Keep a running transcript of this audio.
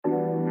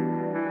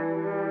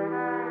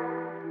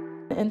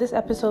in this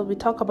episode we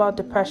talk about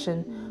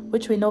depression,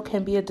 which we know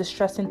can be a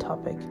distressing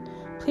topic.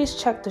 Please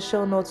check the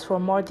show notes for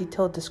more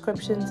detailed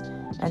descriptions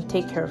and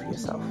take care of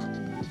yourself.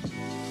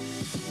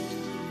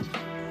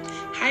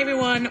 Hi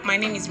everyone, my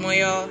name is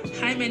Moyo.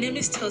 Hi, my name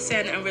is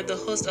Tosin and we're the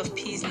host of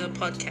Peas in the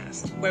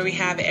Podcast, where we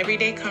have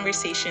everyday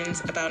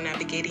conversations about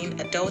navigating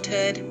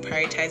adulthood,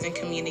 prioritizing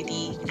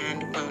community,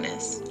 and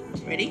wellness.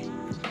 Ready?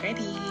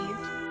 Ready.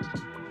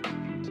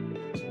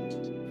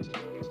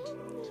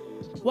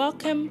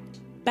 Welcome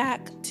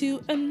back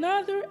to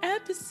another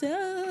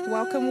episode.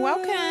 Welcome.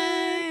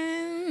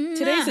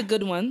 Today's a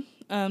good one.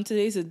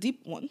 Today's a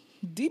deep one.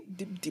 Deep.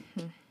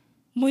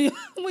 Moyo,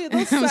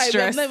 don't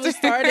sigh. I've never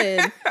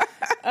started.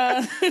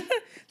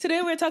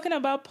 Today we're talking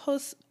about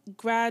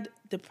post-grad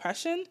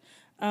depression.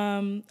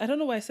 I don't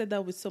know why I said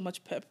that with so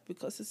much pep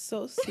because it's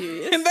so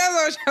serious. That's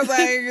what I was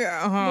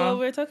like. Well,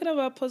 we're talking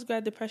about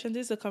post-grad depression.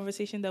 This is a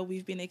conversation that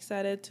we've been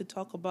excited to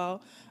talk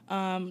about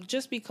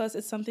just because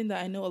it's something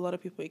that I know a lot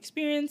of people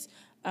experience,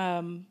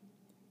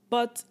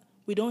 but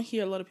we don't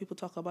hear a lot of people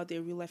talk about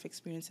their real-life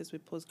experiences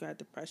with post-grad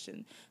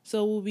depression.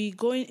 So we'll be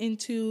going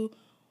into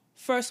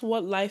first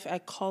what life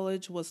at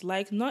college was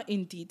like, not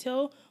in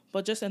detail,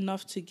 but just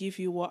enough to give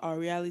you what our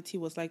reality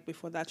was like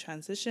before that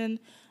transition.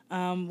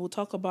 We'll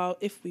talk about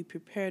if we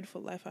prepared for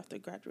life after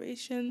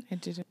graduation. I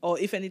didn't. Or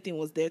if anything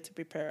was there to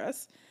prepare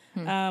us.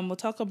 We'll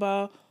talk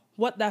about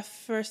what that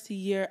first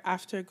year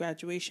after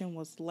graduation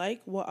was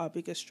like, what our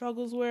biggest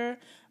struggles were,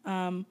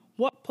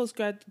 what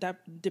post-grad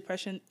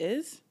depression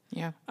is,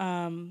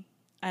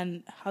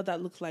 and how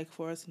that looks like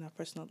for us in our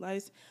personal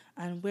lives,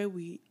 and where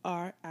we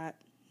are at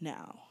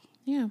now.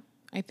 Yeah.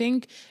 I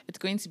think it's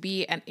going to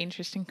be an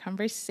interesting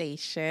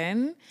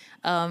conversation.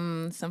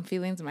 Some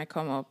feelings might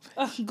come up.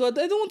 Oh, God,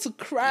 I don't want to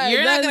cry.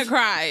 You're not going to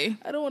cry.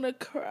 I don't want to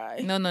cry.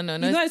 No. You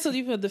know, I told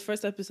you for the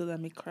first episode I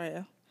may cry.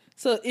 Yeah?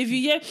 So if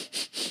you hear,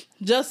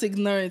 just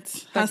ignore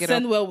it and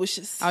send well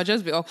wishes. I'll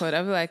just be awkward.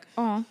 I'll be like,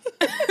 oh.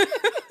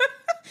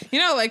 You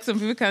know, like some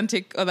people can't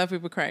take other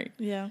people crying.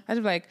 Yeah. I'll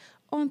be like,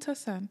 oh,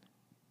 Tosin.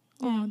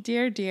 Oh,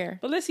 dear.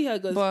 But let's see how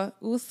it goes. But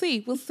we'll see.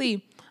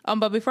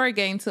 But before I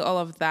get into all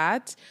of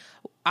that,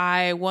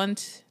 I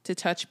want to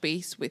touch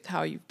base with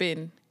how you've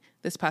been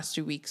this past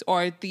 2 weeks,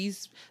 or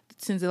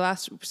since we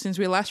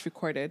last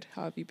recorded.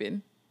 How have you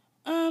been?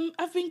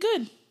 I've been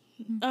good.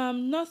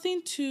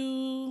 Nothing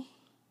too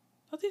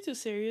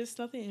serious,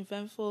 nothing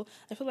eventful.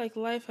 I feel like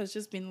life has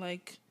just been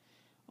like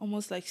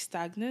almost like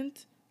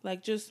stagnant,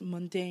 like just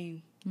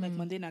mundane, like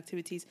mundane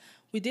activities.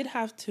 We did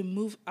have to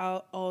move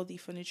out all the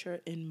furniture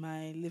in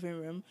my living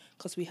room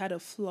because we had a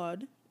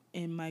flood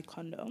in my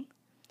condo,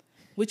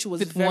 which was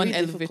with very one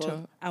difficult,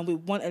 elevator, and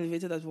with one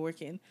elevator that's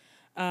working.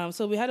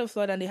 So we had a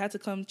flood, and they had to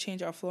come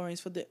change our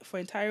floorings for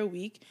entire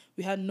week.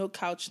 We had no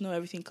couch, no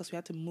everything, because we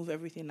had to move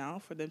everything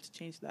out for them to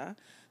change that.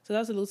 So that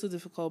was a little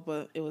difficult,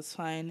 but it was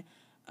fine.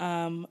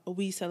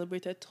 We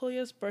celebrated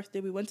Toya's birthday.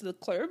 We went to the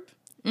club,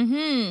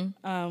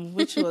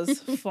 which was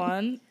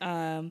fun.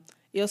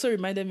 It also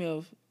reminded me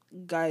of,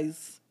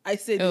 guys, I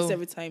say this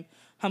every time,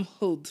 I'm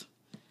old.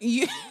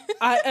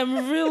 I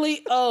am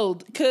really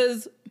old,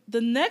 because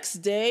the next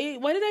day,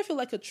 why did I feel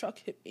like a truck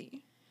hit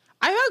me?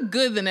 I felt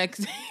good the next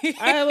day.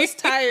 I was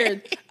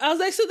tired. I was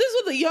like, so this is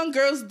what the young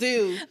girls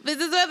do. This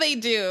is what they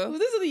do.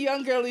 This is what the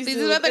young girlies do.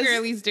 This is what the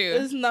girlies do.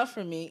 It's not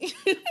for me.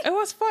 It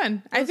was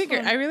fun. I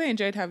really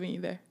enjoyed having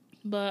you there.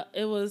 But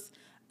it was,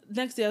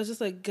 next day I was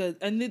just like, good.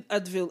 I need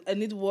Advil. I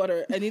need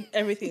water. I need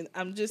everything.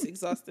 I'm just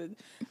exhausted.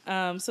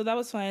 So that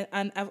was fine.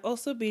 And I've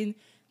also been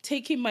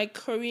taking my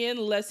Korean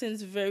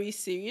lessons very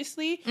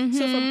seriously.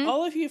 So from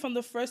all of you from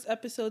the first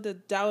episode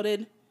that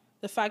doubted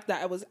the fact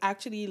that I was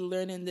actually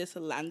learning this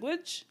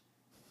language,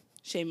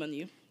 shame on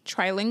you.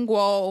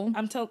 Trilingual.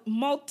 I'm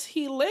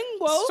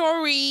multilingual.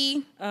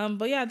 Sorry.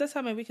 But yeah, that's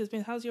how my week has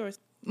been. How's yours?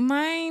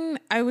 Mine,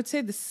 I would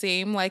say the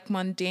same, like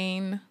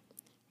mundane.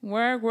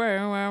 Work.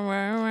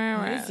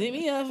 See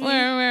me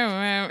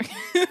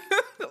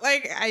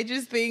Like, I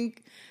just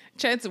think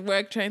trying to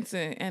work, trying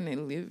to earn a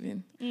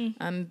living.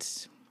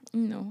 And,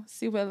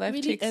 see where life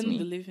really takes me.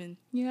 The living.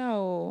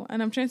 Yeah,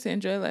 and I'm trying to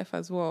enjoy life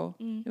as well,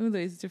 even though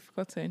it's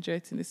difficult to enjoy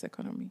it in this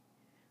economy.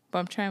 But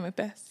I'm trying my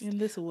best. In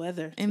this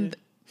weather.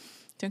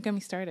 Don't get me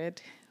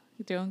started.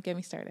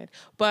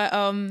 But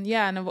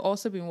and I've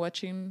also been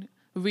watching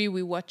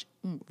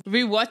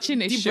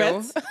rewatching a Deep show.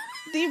 Breaths.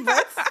 Deep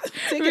breaths.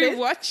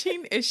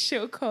 Rewatching a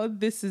show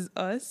called This Is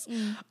Us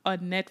on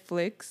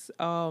Netflix.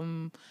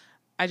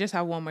 I just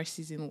have one more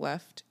season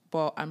left,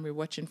 but I'm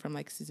rewatching from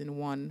like season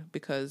 1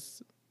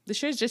 because the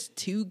show is just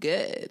too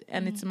good,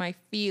 and it's my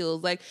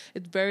feels. Like,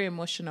 it's very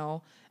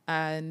emotional,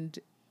 and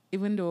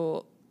even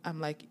though I'm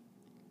like,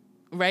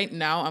 right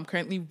now I'm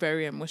currently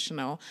very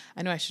emotional,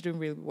 I know I shouldn't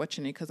really be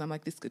watching it because I'm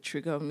like, this could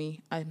trigger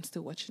me. I'm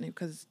still watching it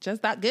because it's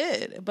just that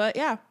good. But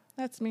yeah,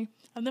 that's me.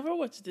 I've never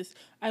watched this.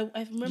 I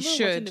remember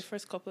watching the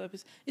first couple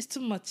episodes. It's too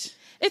much.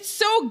 It's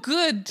so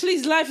good.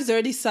 Please, life is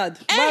already sad.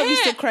 Why are we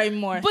still crying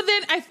more? But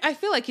then I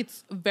feel like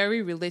it's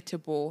very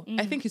relatable.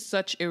 I think it's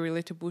such a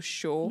relatable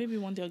show. Maybe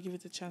one day I'll give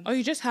it a chance. Or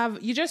you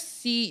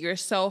just see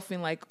yourself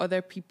in like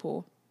other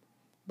people.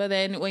 But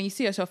then when you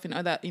see yourself in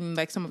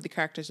like some of the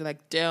characters, you're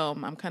like,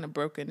 damn, I'm kind of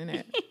broken in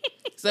it.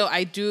 So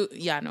I do,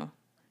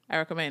 I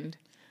recommend.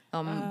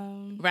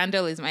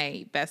 Randall is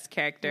my best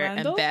character.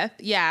 Randall? And Beth.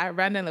 Yeah,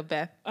 Randall and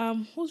Beth.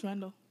 Who's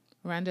Randall?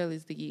 Randall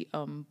is the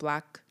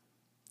black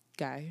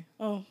guy.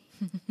 Oh.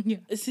 Yeah.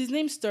 Is his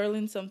name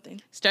Sterling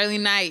something?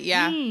 Sterling Knight,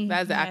 yeah.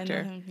 That's the yeah, I know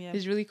actor. him, yeah.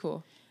 He's really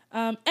cool.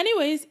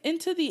 Anyways,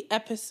 into the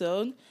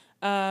episode.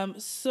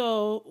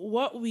 So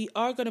what we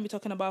are going to be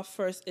talking about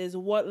first is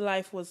what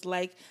life was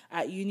like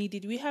at uni.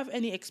 Did we have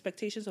any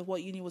expectations of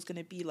what uni was going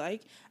to be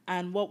like?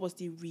 And what was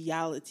the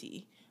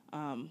reality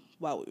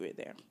while we were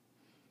there?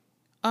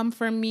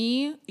 For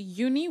me,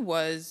 uni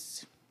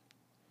was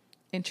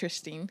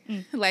interesting.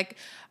 Like,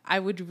 I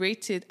would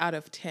rate it out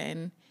of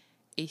 10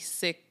 a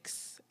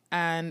 6,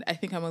 and I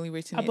think I'm only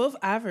rating above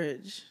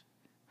average.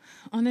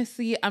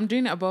 Honestly, I'm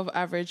doing it above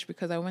average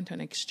because I went on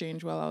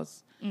exchange while I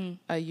was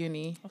at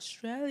uni.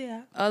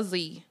 Australia.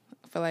 Aussie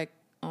for like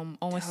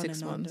almost Down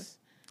 6 and under. months.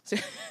 So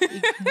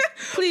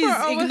Please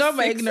For almost ignore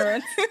my 6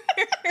 ignorance.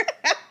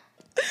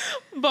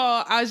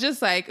 but I was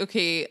just like,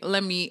 okay, I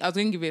was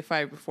going to give it a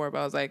 5 before, but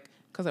I was like,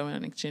 because I went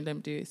on exchange, let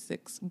me do a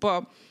 6.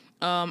 But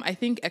I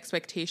think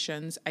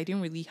expectations, I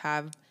didn't really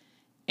have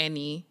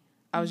any.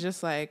 I was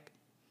just like,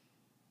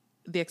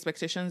 the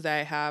expectations that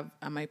I have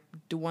and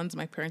the ones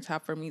my parents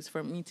have for me is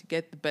for me to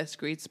get the best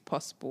grades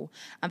possible.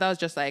 And that was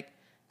just like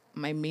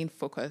my main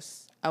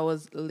focus. I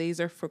was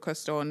laser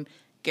focused on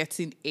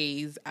getting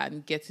A's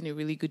and getting a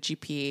really good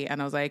GPA. And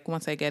I was like,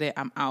 once I get it,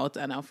 I'm out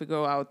and I'll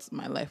figure out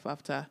my life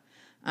after.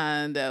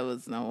 And that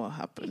was not what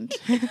happened.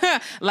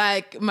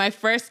 Like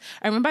I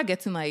remember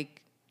getting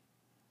like,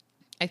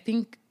 I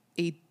think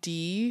a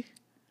D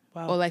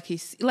or like a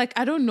C. Like,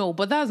 I don't know,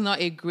 but that's not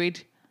a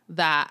grade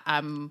that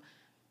I'm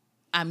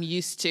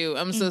used to.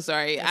 I'm so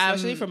sorry.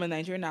 Especially from a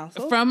Nigerian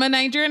household. From a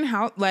Nigerian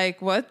house,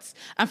 like what?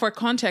 And for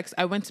context,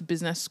 I went to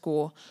business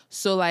school.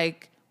 So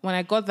like when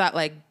I got that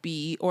like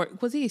B, or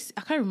was it,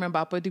 I can't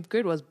remember, but the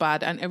grade was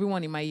bad and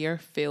everyone in my year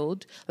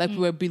failed. Like we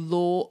were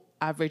below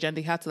average and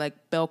they had to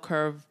like bell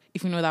curve.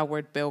 If you know that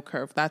word, bell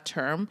curve, that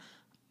term,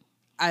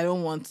 I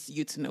don't want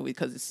you to know it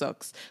because it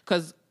sucks.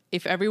 Because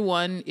if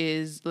everyone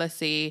is, let's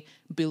say,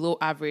 below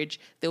average,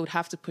 they would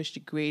have to push the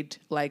grade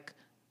like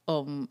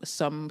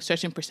some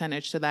certain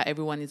percentage so that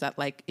everyone is at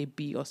like a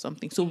B or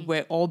something. So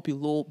we're all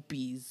below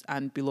Bs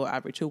and below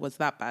average. So it was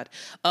that bad.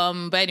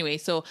 But anyway,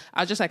 so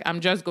I was just like,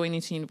 I'm just going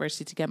into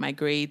university to get my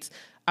grades.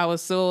 I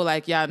was so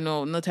like,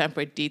 no time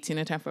for dating,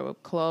 no time for a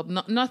club,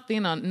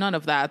 none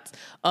of that.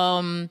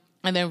 And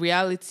then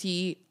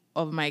reality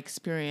of my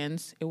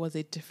experience, it was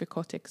a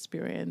difficult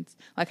experience.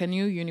 Like I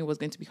knew uni was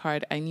going to be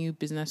hard. I knew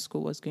business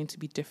school was going to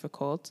be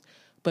difficult.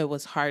 But it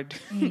was hard.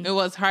 It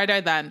was harder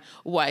than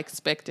what I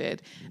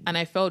expected. And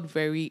I felt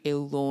very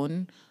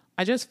alone.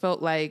 I just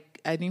felt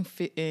like I didn't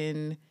fit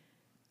in.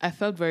 I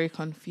felt very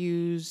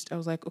confused. I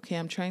was like, okay,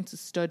 I'm trying to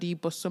study,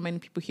 but so many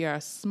people here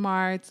are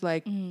smart.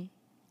 Like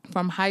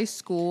from high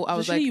school, I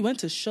was like, you went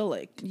to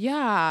Schulich.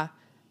 Yeah,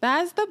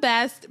 that's the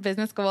best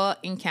business school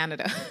in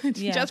Canada,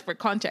 just for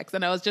context.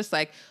 And I was just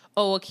like,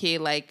 oh, okay,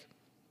 like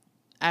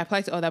I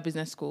applied to other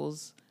business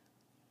schools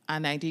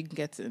and I didn't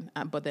get in.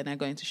 But then I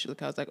got into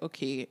Schulich. I was like,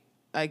 okay,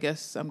 I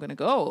guess I'm going to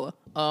go.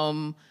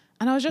 And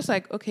I was just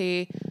like,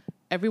 okay,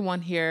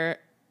 everyone here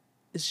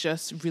is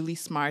just really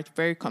smart,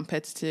 very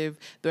competitive.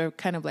 They're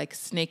kind of like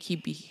snaky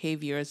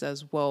behaviors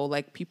as well.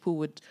 Like people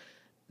would,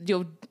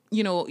 you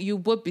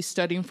would be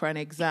studying for an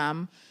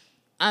exam.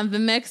 And the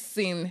next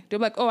thing, they're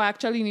like, oh, I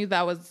actually knew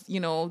that was,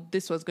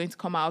 this was going to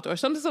come out or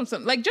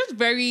something. Like just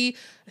very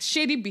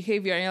shady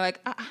behavior. And you're like,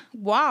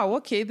 wow,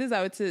 okay, this is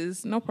how it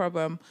is. No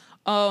problem.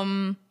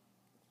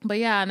 But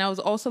yeah, and I was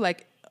also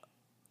like,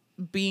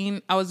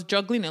 I was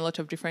juggling a lot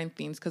of different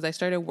things because I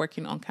started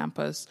working on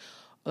campus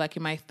like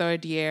in my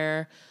 3rd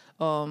year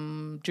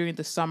during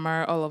the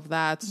summer, all of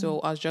that. So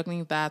I was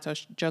juggling that. I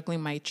was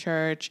juggling my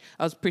church.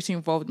 I was pretty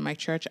involved in my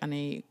church and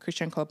a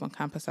Christian club on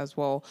campus as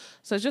well.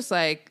 So it's just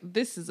like,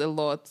 this is a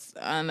lot.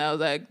 And I was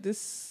like,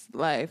 this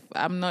life,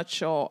 I'm not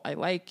sure I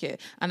like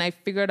it. And I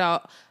figured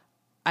out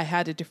I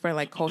had a different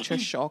like culture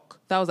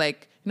shock. That was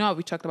like, how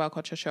we talked about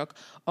culture shock,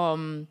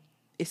 a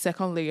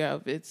second layer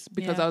of it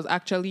because I was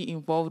actually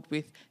involved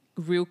with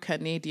real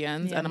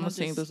Canadians, and I'm not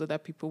saying those other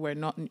people were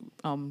not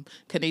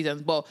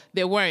Canadians, but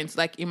they weren't.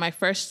 Like in my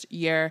first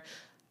year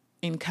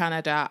in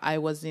Canada, I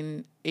was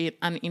in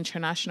an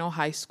international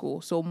high school,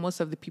 so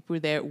most of the people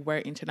there were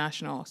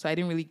international. So I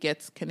didn't really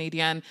get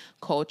Canadian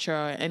culture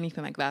or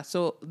anything like that.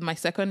 So my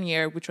second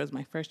year, which was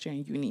my first year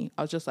in uni,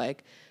 I was just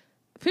like,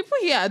 people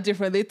here are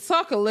different. They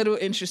talk a little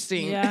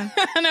interesting. Yeah.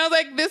 And I was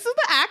like, this is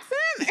the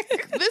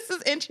accent? This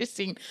is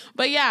interesting.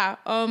 But yeah,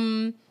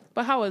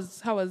 but how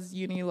was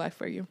uni life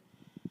for you?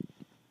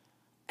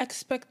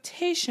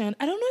 Expectation.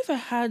 I don't know if I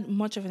had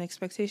much of an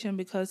expectation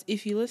because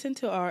if you listen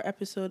to our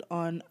episode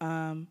on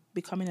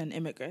becoming an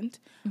immigrant,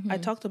 I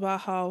talked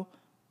about how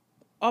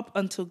up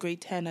until grade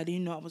 10, I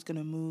didn't know I was going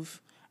to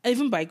move.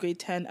 Even by grade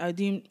 10, I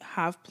didn't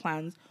have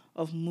plans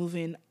of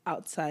moving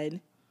outside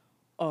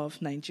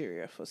of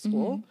Nigeria for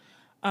school.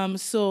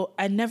 So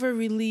I never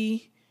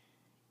really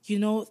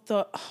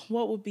thought,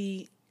 what would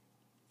be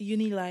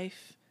uni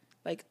life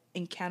like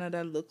in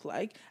Canada look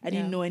like? I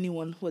didn't know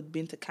anyone who had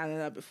been to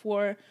Canada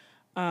before.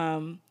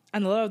 And a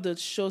lot of the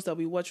shows that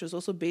we watched was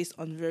also based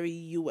on very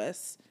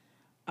US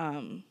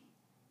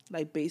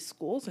like base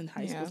schools and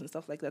high schools and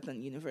stuff like that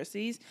and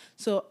universities.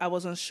 So I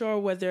was unsure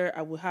whether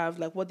I would have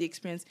like what the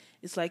experience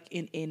is like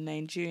in a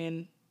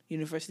Nigerian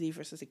university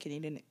versus a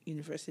Canadian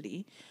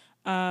university.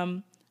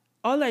 All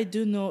I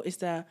do know is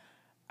that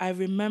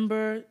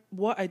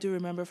what I do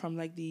remember from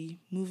like the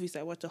movies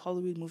I watched, the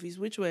Hollywood movies,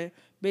 which were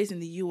based in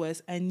the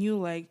US. I knew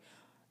like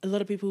a lot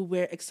of people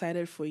were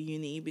excited for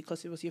uni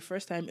because it was your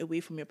first time away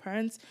from your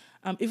parents.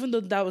 Even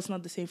though that was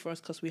not the same for us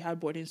because we had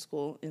boarding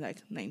school in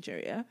like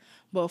Nigeria.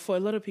 But for a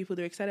lot of people,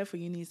 they're excited for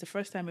uni. It's the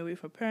first time away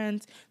from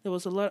parents. There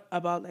was a lot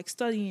about like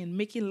studying,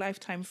 making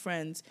lifetime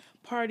friends,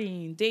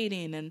 partying,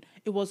 dating. And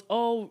it was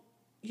all,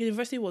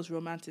 university was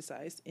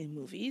romanticized in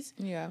movies.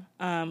 Yeah.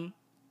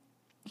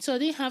 So I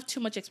didn't have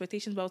too much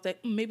expectations, but I was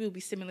like, maybe it'll be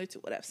similar to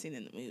what I've seen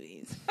in the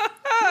movies.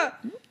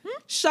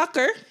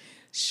 Shocker.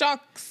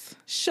 Shocks.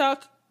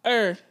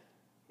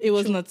 It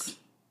was not.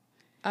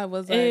 I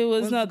was like, it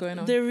was what's not going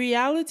on? The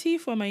reality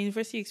for my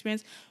university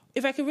experience.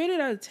 If I could rate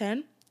it out of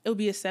 10, it would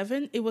be a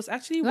 7. It was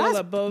actually well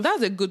above.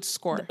 That's a good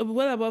score.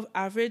 Well above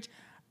average,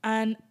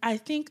 and I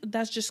think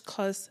that's just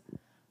because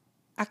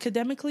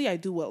academically I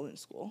do well in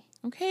school.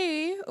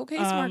 Okay,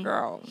 smart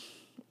girl.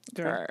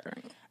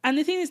 And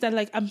the thing is that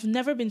like I've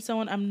never been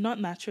someone. I'm not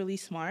naturally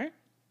smart.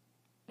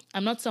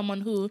 I'm not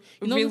someone who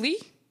really.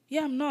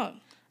 Yeah, I'm not.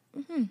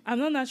 Mm-hmm. I'm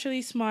not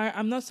naturally smart.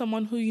 I'm not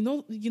someone who, you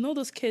know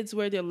those kids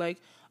where they're like,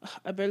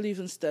 I barely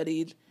even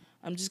studied.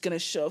 I'm just going to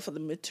show up for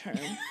the midterm.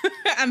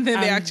 And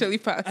then they actually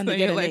pass. And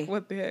you're like,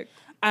 what the heck?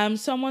 I'm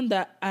someone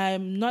that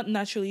I'm not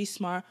naturally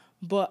smart,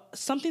 but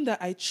something that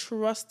I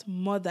trust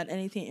more than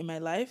anything in my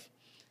life,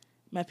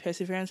 my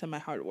perseverance and my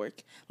hard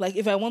work. Like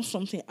if I want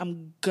something,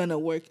 I'm going to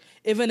work.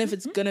 Even if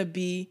it's going to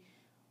be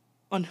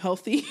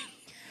unhealthy.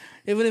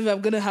 Even if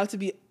I'm going to have to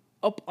be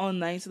up all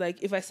night.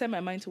 Like if I set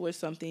my mind towards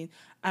something,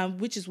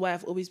 which is why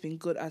I've always been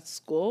good at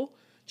school,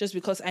 just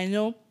because I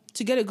know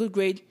to get a good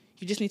grade,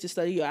 you just need to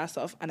study your ass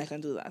off, and I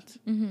can do that.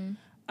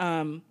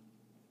 Mm-hmm.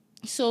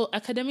 So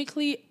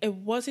academically, it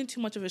wasn't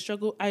too much of a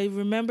struggle. I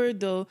remember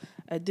though,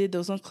 there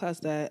was one class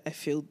that I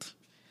failed,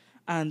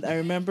 and I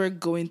remember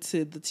going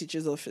to the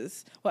teacher's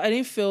office. Well, I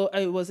didn't fail.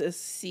 It was a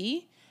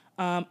C,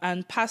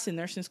 and pass in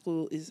nursing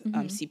school is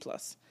C+.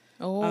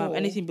 Oh.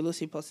 Anything below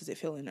C+ is a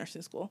fail in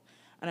nursing school.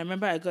 And I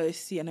remember I got a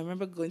C, and I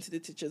remember going to the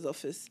teacher's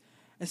office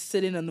and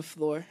sitting on the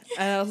floor.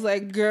 And I was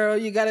like, girl,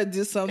 you got to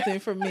do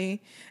something for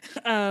me.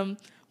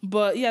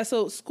 But yeah,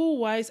 so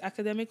school-wise,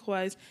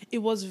 academic-wise, it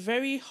was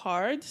very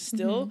hard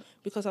still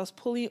because I was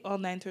pulling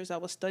all-nighters. I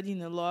was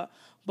studying a lot.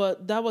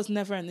 But that was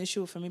never an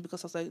issue for me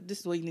because I was like,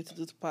 this is what you need to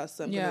do to pass,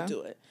 so I'm going to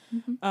do it.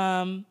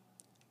 And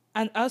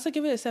I also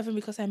give it a 7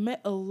 because I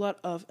met a lot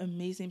of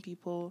amazing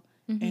people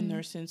in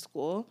nursing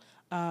school.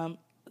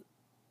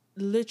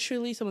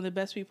 Literally some of the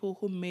best people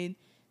who made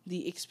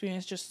the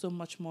experience just so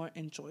much more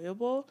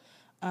enjoyable.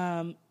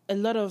 A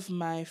lot of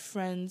my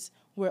friends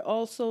were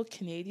also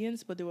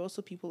Canadians, but they were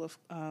also people of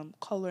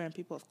color and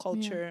people of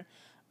culture.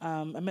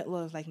 I met a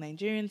lot of like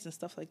Nigerians and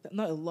stuff like that.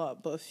 Not a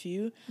lot, but a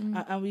few.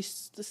 And we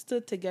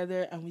stood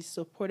together and we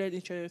supported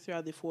each other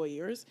throughout the 4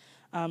 years.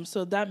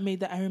 So that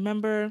made that. I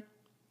remember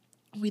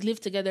we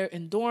lived together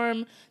in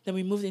dorm. Then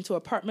we moved into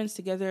apartments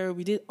together.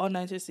 We did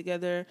all-nighters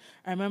together.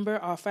 I remember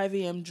our 5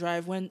 a.m.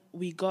 drive when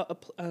we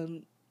got a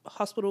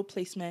hospital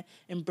placement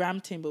in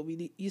Brampton, but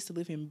we used to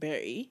live in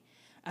Barrie.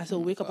 And so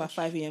we wake up at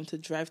 5 a.m. to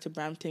drive to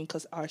Brampton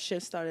because our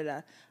shift started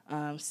at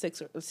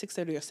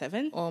 6:30 or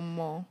 7. Or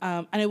more.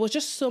 And it was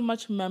just so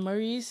much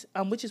memories,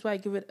 which is why I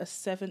give it a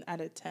 7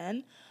 out of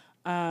 10.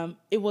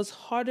 It was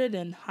harder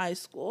than high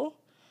school,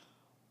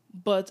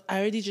 but I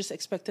already just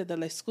expected that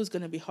like school's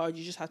going to be hard.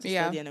 You just have to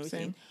study and everything,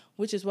 same.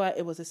 Which is why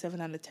it was a 7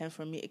 out of 10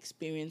 for me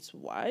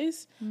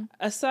experience-wise.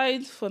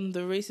 Aside from the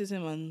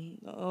racism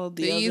and all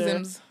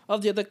the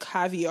other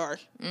caviar,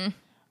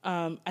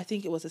 I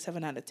think it was a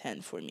 7 out of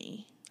 10 for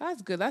me.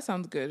 That's good. That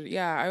sounds good.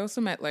 Yeah, I also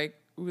met like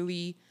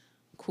really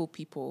cool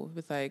people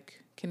with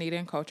like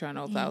Canadian culture and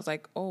all that. I was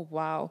like, oh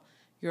wow,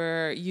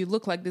 you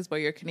look like this,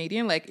 but you're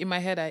Canadian. Like in my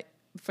head,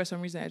 for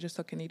some reason I just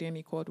thought Canadian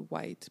equaled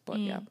white, but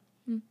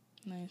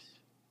Nice.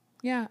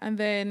 Yeah, and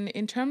then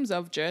in terms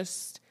of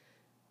just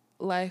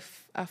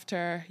life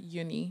after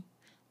uni,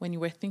 when you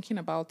were thinking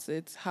about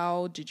it,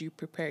 how did you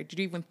prepare? Did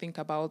you even think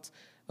about,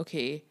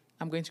 okay,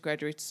 I'm going to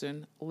graduate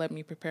soon, let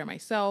me prepare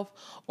myself,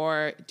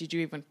 or did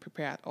you even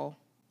prepare at all?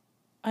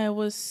 I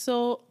was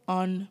so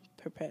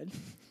unprepared.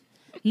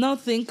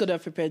 Nothing could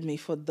have prepared me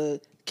for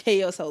the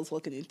chaos I was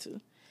walking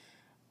into.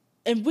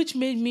 And which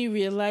made me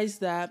realize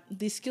that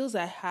the skills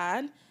I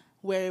had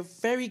were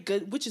very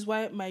good, which is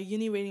why my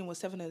uni rating was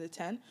 7 out of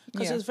 10.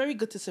 Because it was very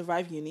good to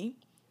survive uni,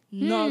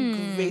 not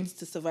great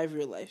to survive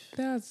real life.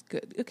 That's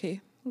good. Okay.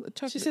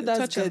 She said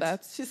that's good.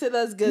 That. She said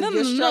that's good.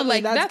 No,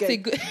 like that's a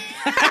good...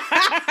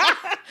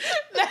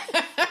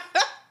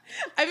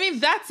 I mean,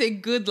 that's a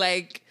good,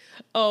 like,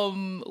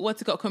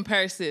 what's it called,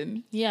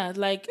 comparison. Yeah,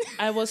 like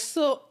I was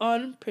so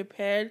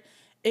unprepared.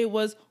 It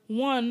was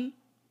one,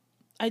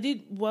 I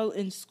did well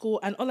in school,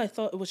 and all I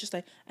thought it was just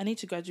like, I need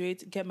to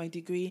graduate, get my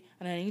degree,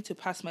 and I need to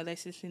pass my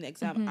licensing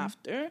exam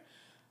after.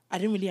 I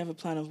didn't really have a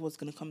plan of what's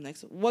going to come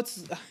next.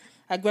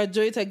 I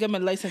graduate, I get my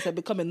license, I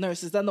become a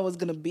nurse. Is that not what's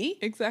going to be?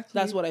 Exactly.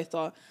 That's what I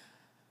thought.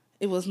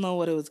 It was not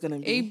what it was going to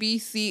be. A, B,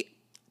 C,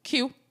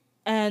 Q.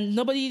 And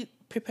nobody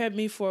prepared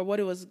me for what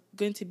it was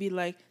going to be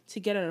like to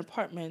get an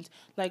apartment,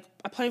 like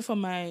applying for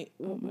my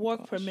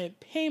work permit,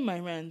 paying my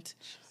rent.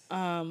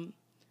 And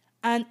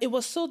it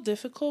was so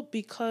difficult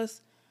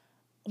because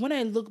when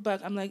I look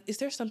back, I'm like, is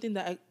there something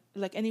that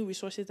any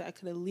resources that I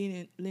could have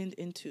leaned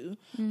into?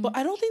 But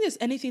I don't think there's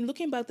anything,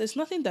 looking back, there's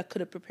nothing that could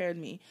have prepared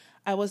me.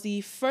 I was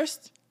the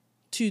first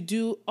to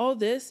do all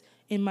this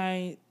in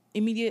my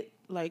immediate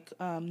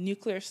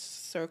nuclear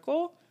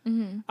circle.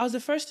 I was the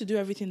first to do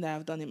everything that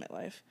I've done in my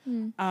life.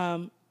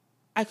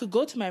 I could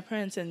go to my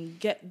parents and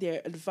get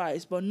their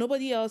advice, but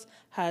nobody else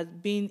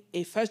had been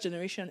a first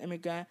generation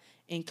immigrant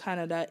in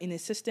Canada in a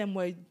system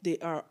where they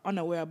are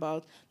unaware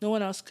about. No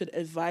one else could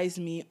advise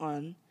me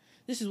on,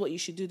 this is what you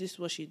should do, this is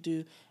what you should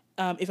do.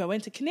 If I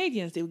went to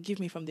Canadians, they would give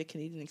me from their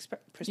Canadian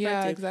perspective.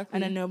 Yeah, exactly.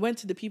 And then I went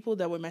to the people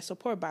that were my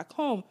support back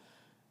home.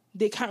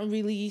 They can't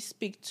really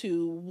speak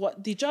to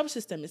what the job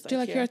system is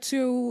like. You're you're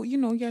too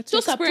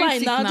just apply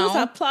now. Just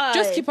apply.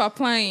 Just keep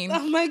applying.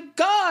 Oh my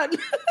God.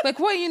 Like,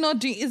 what are you not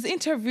doing? Is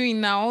interviewing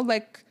now?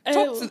 Like,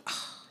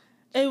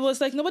 it was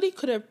like nobody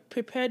could have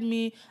prepared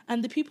me.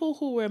 And the people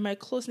who were my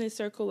close-knit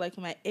circle, like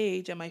my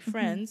age and my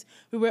friends,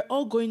 we were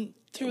all going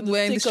through the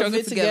thick of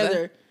it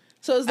together.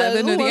 So it's like,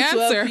 who wants to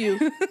help you?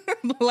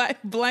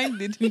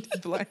 blind.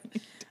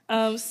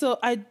 So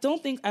I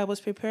don't think I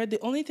was prepared. The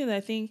only thing that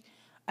I think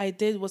I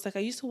did was I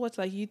used to watch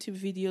YouTube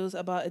videos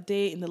about a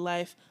day in the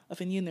life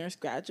of a new nurse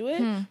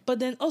graduate, but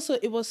then also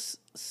it was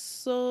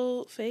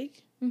so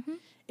fake.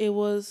 It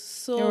was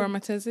so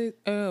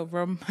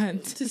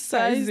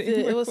romanticized.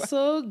 It was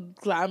so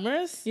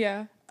glamorous.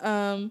 Yeah.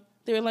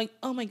 They were like,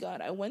 "Oh my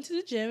God, I went to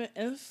the gym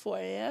at 4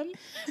 a.m.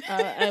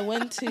 I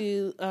went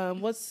to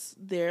what's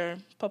their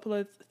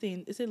popular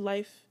thing? Is it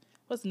Life?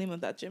 What's the name of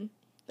that gym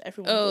that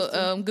everyone goes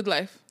to? Good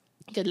Life.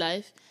 Good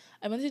Life.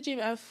 I went to the gym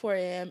at 4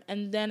 a.m.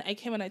 and then I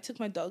came and I took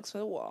my dogs for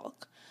a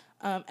walk.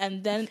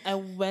 And then I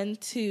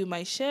went to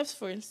my shifts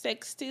for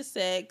 6 to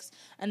 6.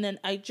 And then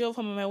I drove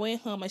home on my way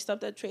home. I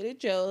stopped at Trader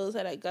Joe's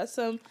and I got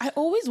some. I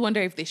always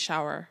wonder if they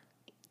shower.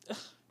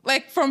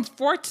 Like from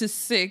 4 to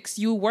 6,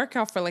 you work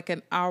out for like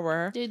an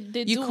hour. They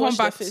you do come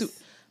back to.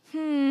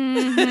 In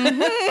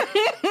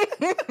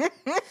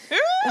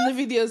the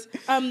videos,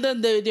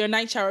 they're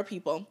night shower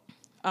people.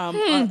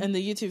 In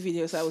the YouTube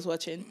videos I was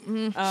watching.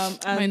 And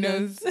my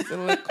nose is a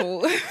little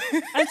cold.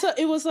 And so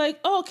it was like,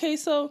 oh, okay,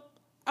 so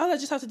all I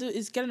just have to do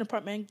is get an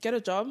apartment, get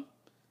a job,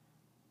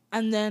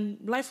 and then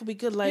life will be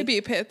good. Like maybe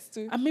a pet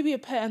too. And maybe a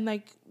pet,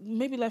 and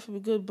maybe life will be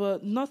good,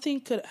 but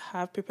nothing could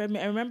have prepared me.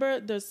 I remember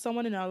there's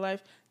someone in our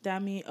life,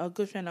 Dami, a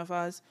good friend of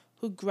ours,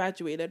 who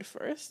graduated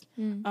first.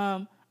 And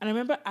I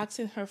remember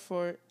asking her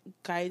for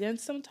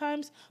guidance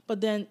sometimes,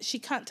 but then she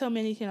can't tell me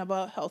anything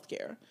about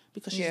healthcare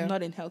because she's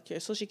not in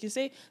healthcare. So she can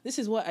say, this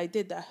is what I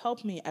did that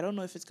helped me. I don't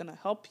know if it's going to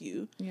help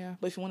you,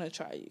 but if you want to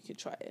try it, you can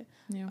try it.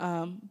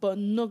 Yeah. But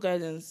no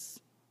guidance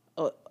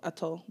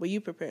at all. Were you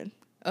prepared?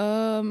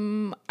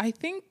 I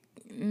think,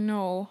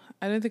 no,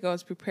 I don't think I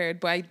was prepared,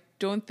 but I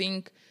don't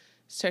think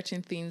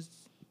certain things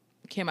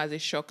came as a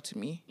shock to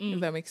me,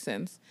 if that makes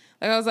sense.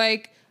 Like, I was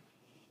like,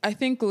 I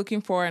think looking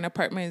for an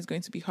apartment is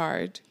going to be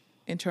hard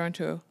in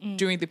Toronto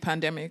during the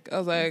pandemic. I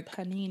was like,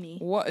 Panini.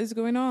 What is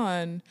going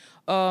on?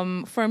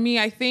 For me,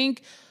 I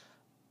think,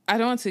 I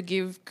don't want to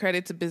give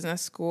credit to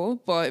business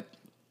school, but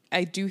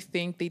I do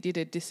think they did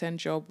a decent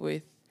job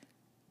with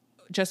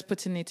just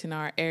putting it in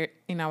our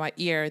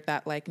ear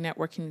that like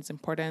networking is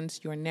important.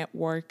 Your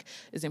network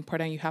is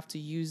important. You have to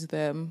use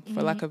them,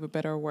 for lack of a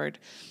better word.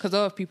 Because a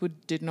lot of people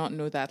did not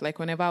know that. Like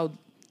whenever I would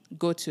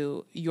go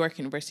to York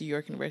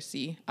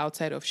University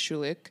outside of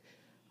Schulich,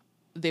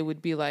 they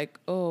would be like,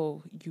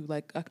 oh, you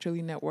like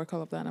actually network,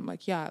 all of that. And I'm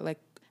like, yeah, like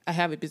I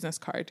have a business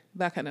card,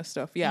 that kind of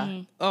stuff.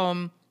 Yeah.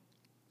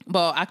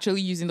 But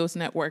actually using those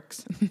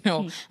networks,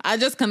 no. I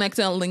just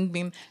connected on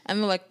LinkedIn and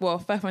they're like, well,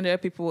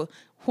 500 people,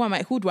 who am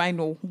I? Who do I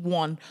know?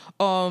 One.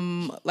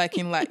 Like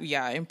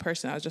in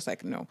person, I was just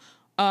like, no.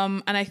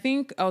 And I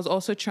think I was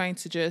also trying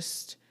to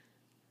just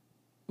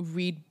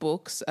read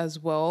books as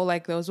well.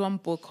 Like there was one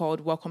book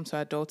called Welcome to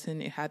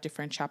Adulting. It had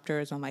different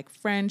chapters on like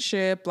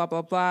friendship, blah,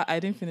 blah, blah. I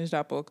didn't finish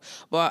that book.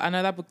 But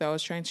another book that I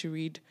was trying to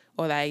read,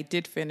 or that I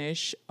did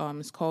finish,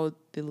 is called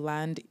The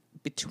Land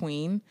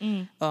Between,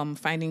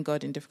 Finding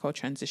God in Difficult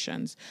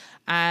Transitions.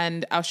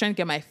 And I was trying to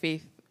get my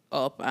faith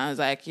up. And I was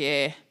like,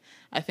 yeah,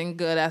 I think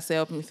God has to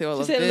help me through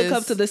all of this. She said,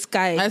 look up to the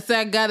sky. I said,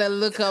 I gotta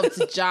look up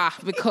to Jah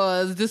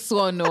because this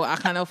one, no, I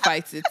cannot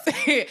fight it.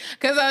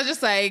 Because I was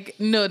just like,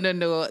 no.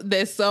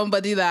 There's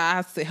somebody that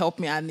has to help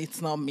me and it's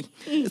not me.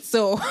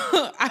 So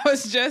I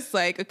was just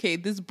like, okay,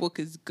 this book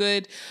is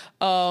good.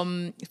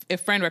 A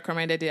friend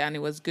recommended it and it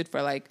was good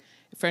for like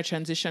if you're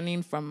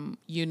transitioning from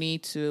uni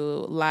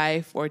to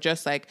life, or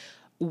just like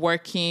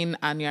working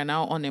and you're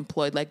now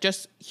unemployed, like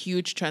just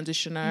huge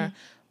transitionary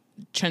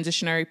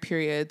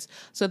periods.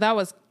 So that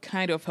was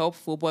kind of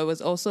helpful, but it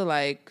was also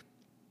like,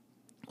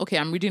 okay,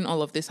 I'm reading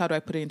all of this. How do I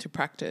put it into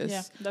practice?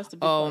 Yeah, that's the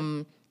big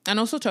part. And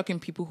also talking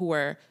to people who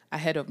were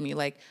ahead of me.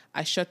 Like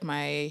I shot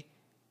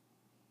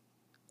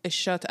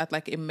at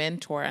like a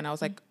mentor, and I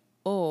was like,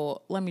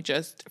 oh, let me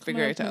just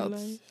figure it out.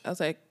 I was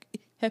like,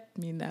 help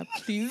me now,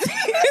 please.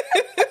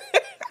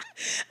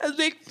 I was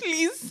like,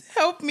 please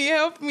help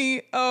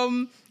me.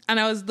 And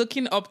I was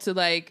looking up to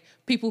like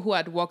people who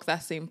had walked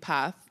that same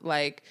path,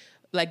 like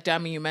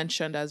Dami, you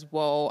mentioned as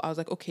well. I was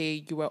like,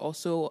 okay, you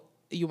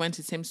went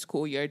to the same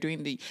school, you're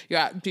doing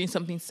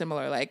something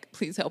similar, like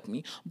please help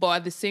me. But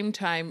at the same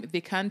time, they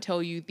can't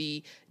tell you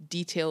the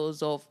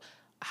details of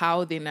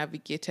how they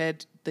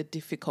navigated the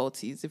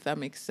difficulties, if that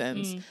makes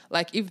sense.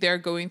 Like if they're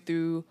going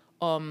through,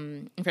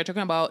 if you're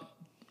talking about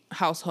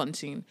house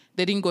hunting,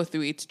 they didn't go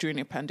through it during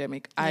a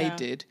pandemic. Yeah. I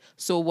did.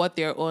 So what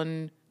their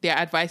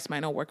advice might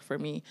not work for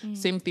me.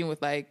 Same thing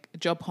with like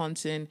job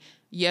hunting.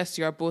 Yes,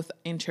 you're both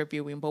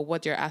interviewing, but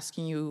what they're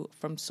asking you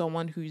from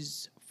someone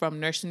who's from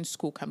nursing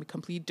school can be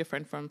completely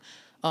different from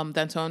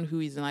than someone who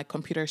is in like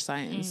computer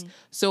science.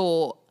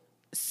 So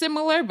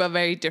similar but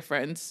very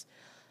different.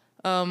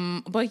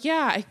 But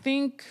yeah, I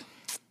think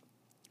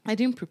I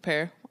didn't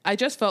prepare. I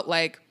just felt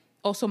like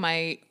also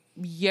my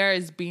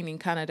years being in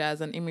Canada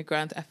as an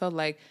immigrant, I felt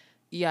like,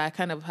 yeah, I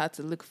kind of had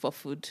to look for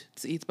food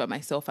to eat by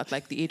myself at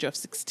like the age of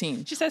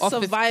 16. She said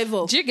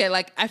survival. Do you get,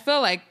 like, I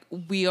felt like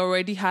we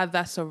already had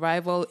that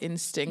survival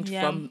instinct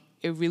from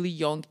a really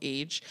young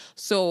age.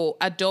 So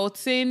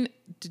adulting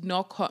did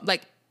not come,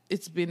 like,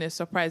 it's been a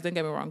surprise, don't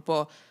get me wrong,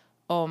 but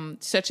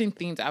certain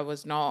things I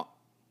was not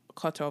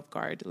caught off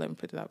guard, let me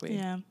put it that way.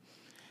 Yeah.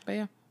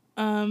 But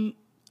yeah.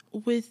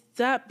 With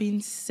that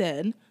being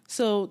said,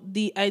 so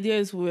the idea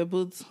is we were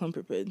both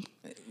unprepared.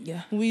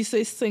 Yeah. We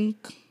say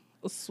sink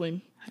or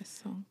swim. I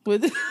sunk. Well,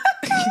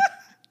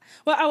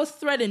 I was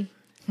threading.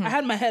 I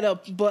had my head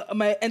up, but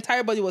my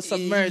entire body was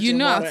submerged. You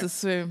know in water. how to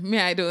swim. Me,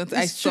 I don't.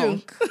 I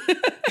true. sunk.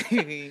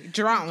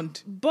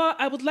 Drowned. But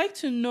I would like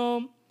to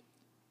know,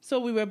 so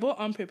we were both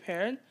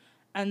unprepared,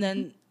 and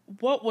then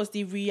what was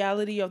the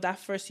reality of that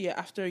first year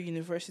after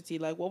university?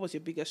 Like, what was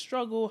your biggest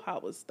struggle? How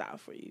was that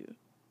for you?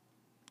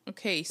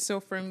 Okay,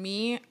 so for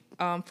me,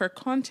 for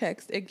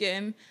context,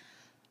 again,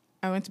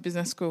 I went to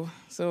business school.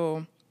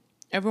 So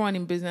everyone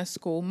in business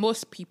school,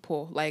 most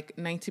people, like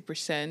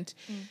 90%,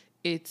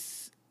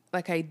 it's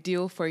like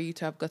ideal for you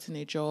to have gotten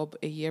a job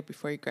a year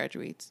before you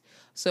graduate.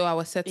 So I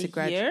was set to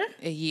graduate.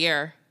 A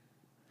year?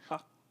 Huh.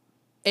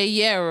 A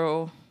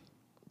year.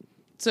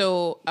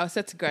 So I was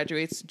set to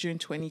graduate June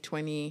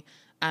 2020,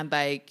 and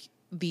like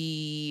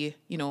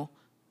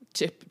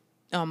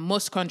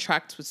most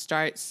contracts would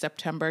start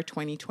September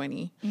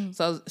 2020.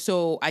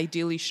 So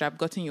ideally, you should have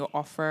gotten your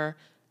offer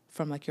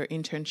from like your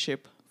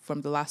internship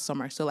from the last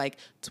summer. So like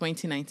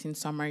 2019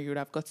 summer, you would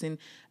have gotten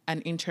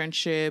an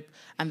internship,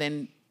 and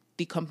then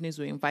the companies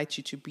will invite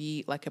you to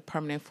be like a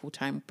permanent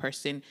full-time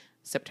person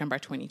September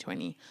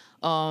 2020.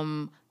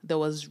 There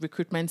was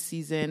recruitment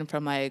season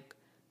from like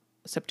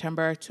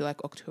September to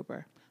like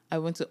October. I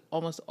went to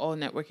almost all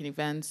networking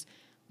events.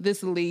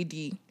 This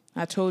lady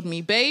had told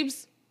me,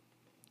 babes,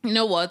 you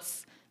know what?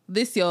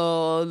 This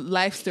your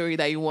life story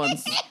that you want.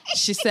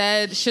 She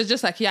said, she was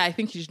just like, yeah, I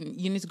think you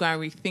need to go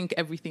and rethink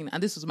everything.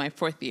 And this was my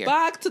 4th year.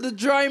 Back to the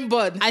drawing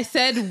board. I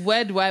said,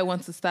 where do I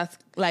want to start?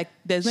 Like,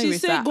 there's no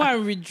erase. She said, go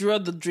and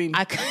redraw the dream.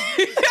 I said,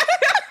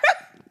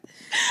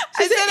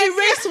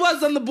 erase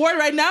what's on the board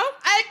right now.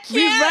 I can't.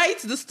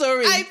 Rewrite the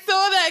story. I told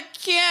her I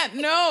can't.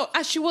 No.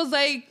 And she was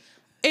like,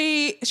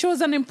 she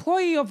was an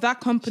employee of that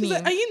company. She's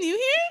like, are you new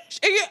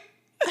here?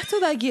 I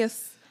told her,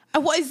 yes.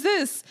 What is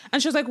this?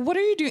 And she was like, what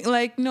are you doing?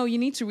 Like, no, you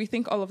need to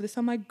rethink all of this.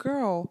 I'm like,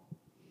 girl,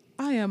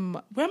 I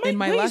am in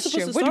my last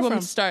year. Where do you want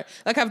me to start?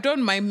 Like, I've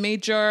done my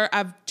major.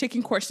 I've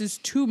taken courses,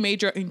 2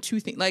 major in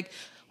 2 things. Like,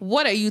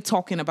 what are you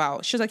talking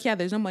about? She was like, yeah,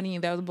 there's no money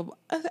in there. I was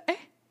like,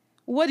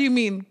 what do you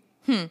mean?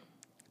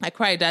 I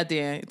cried that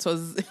day. It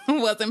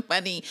wasn't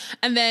funny.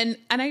 And I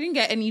didn't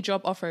get any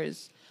job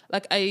offers.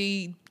 Like,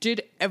 I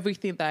did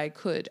everything that I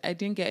could. I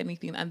didn't get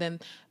anything. And then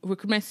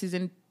recruitment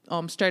season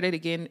started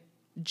again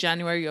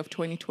January of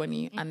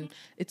 2020, and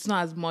it's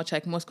not as much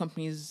like most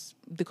companies.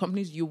 The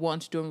companies you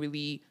want don't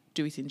really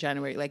do it in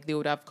January. Like, they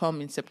would have come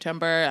in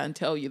September and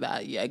tell you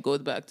that, yeah, go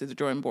back to the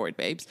drawing board,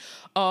 babes.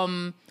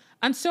 And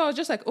so I was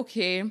just like,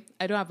 okay,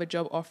 I don't have a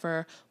job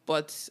offer,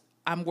 but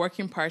I'm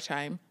working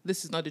part-time.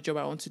 This is not the job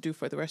I want to do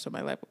for the rest of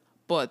my life,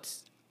 but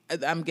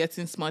I'm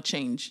getting small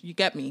change. You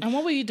get me? And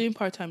what were you doing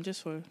part-time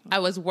just for? I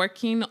was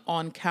working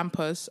on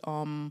campus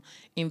in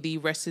the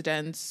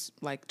residence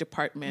like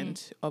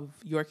department of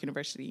York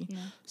University. Yeah.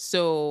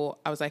 So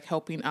I was like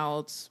helping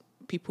out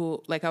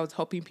people, like I was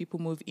helping people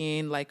move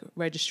in, like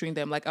registering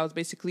them. Like I was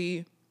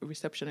basically a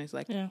receptionist,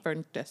 like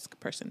front desk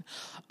person.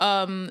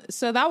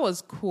 So that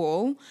was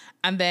cool.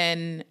 And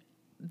then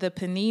the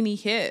panini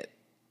hit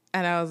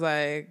and I was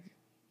like,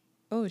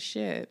 oh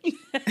shit.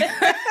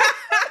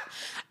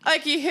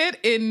 Like he hit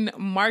in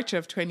March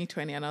of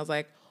 2020, and I was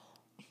like,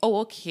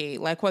 oh, okay,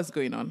 like what's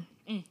going on?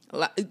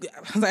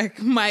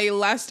 Like my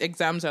last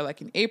exams are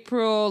like in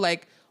April.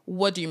 Like,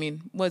 what do you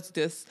mean? What's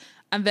this?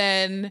 And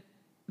then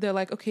they're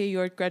like, okay,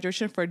 your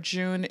graduation for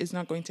June is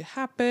not going to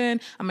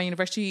happen. And my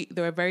university,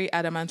 they were very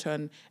adamant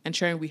on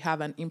ensuring we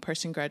have an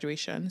in-person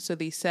graduation. So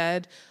they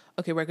said,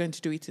 okay, we're going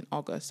to do it in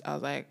August. I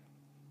was like,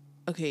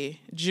 okay.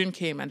 June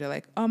came and they're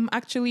like,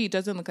 actually, it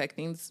doesn't look like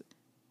things.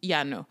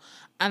 Yeah, no.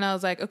 And I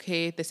was like,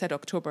 okay. They said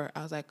October.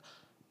 I was like,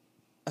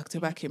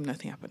 October came,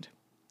 nothing happened.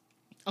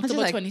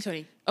 October like,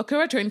 2020.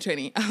 October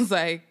 2020. I was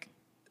like,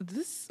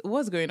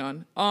 what's going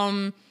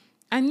on?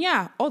 And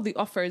yeah, all the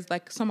offers,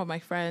 like some of my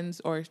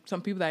friends or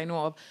some people that I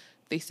know of,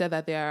 they said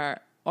that their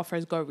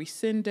offers got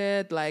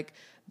rescinded.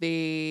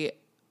 And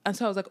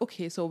so I was like,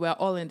 okay, so we're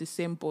all in the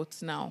same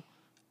boat now.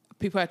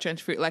 People are trying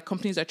to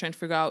companies are trying to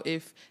figure out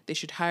if they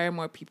should hire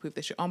more people, if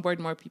they should onboard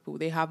more people.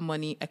 They have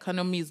money.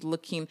 Economy is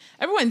looking,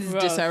 everyone's in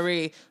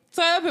disarray.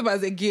 Toilet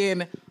papers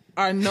again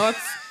are not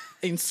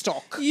in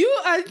stock. You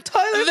and The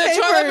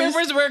toilet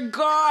papers were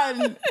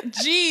gone.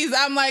 Jeez,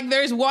 I'm like,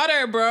 there's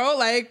water, bro.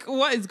 Like,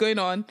 what is going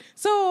on?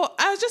 So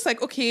I was just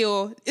like, okay,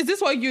 is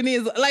this what uni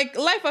is? Like,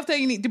 life after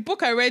uni. The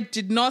book I read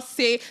did not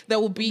say there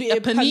will be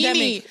a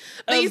panini.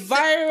 A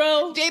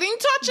viral. They didn't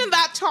touch on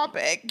that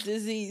topic.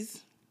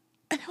 Disease.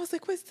 And I was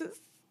like, what's this?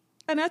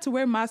 And I had to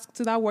wear masks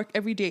to that work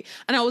every day.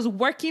 And I was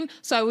working,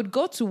 so I would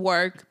go to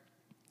work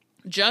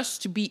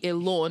just to be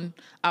alone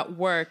at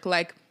work.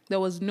 Like, there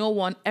was no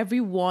one,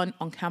 everyone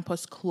on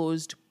campus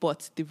closed,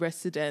 but the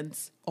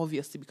residents,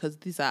 obviously, because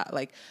these are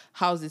like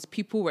houses.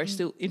 People were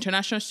still,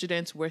 international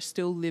students were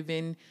still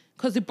living,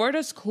 because the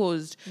borders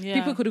closed. Yeah.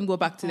 People couldn't go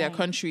back to their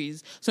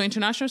countries. So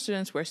international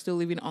students were still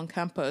living on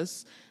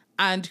campus.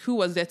 And who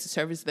was there to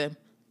service them?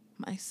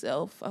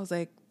 Myself. I was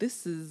like,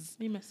 this is...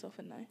 Me, myself,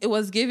 and I. It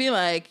was giving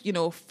like,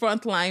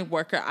 frontline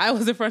worker. I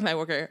was a frontline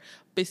worker,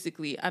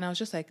 basically. And I was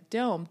just like,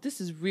 damn, this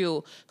is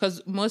real.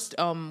 Because most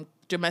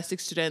domestic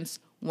students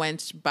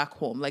went back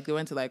home. Like they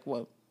went to like,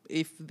 well,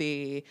 if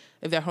their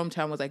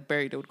hometown was like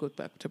Bury, they would go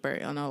back to Bury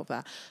and all of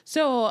that.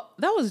 So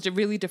that was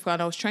really difficult.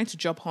 And I was trying to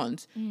job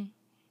hunt.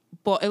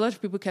 But a lot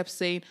of people kept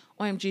saying,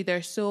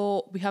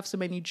 OMG, we have so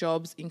many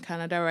jobs in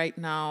Canada right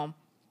now.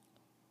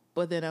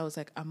 But then I was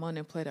like, I'm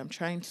unemployed. I'm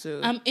trying to...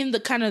 I'm in the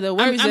Canada.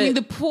 I'm in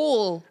the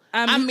pool.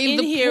 I'm in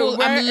the here. pool.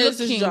 Where I'm is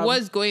this looking. job?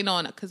 What's going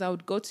on? Because I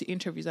would go to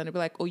interviews and they'd be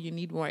like, oh, you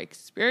need more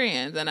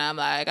experience. And I'm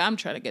like, I'm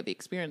trying to get the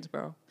experience,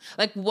 bro.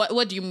 Like,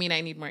 what do you mean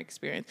I need more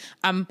experience?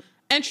 I'm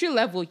entry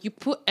level. You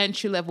put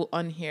entry level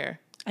on here.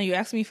 And you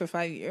asked me for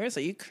 5 years?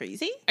 Are you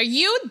crazy? Are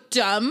you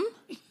dumb?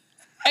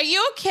 Are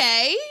you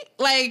okay?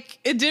 Like,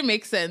 it didn't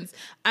make sense.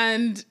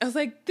 And I was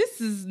like, this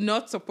is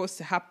not supposed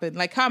to happen.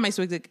 Like, how am I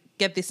supposed to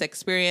get this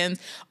experience?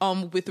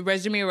 With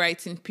resume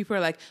writing, people are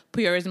like,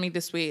 put your resume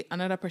this way.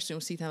 Another person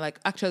will see it and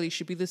like, actually, it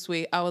should be this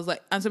way. I was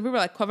like, and some people are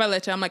like, cover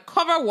letter. I'm like,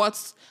 cover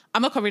what?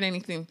 I'm not covering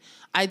anything.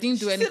 I didn't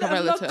do any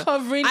cover letter. Not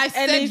covering I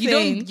said,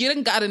 anything. you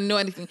don't gotta know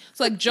anything.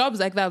 So like jobs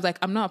like that, I was like,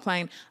 I'm not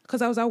applying.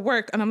 Because I was at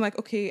work and I'm like,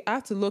 okay, I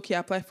have to low-key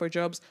apply for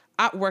jobs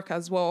at work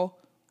as well.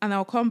 And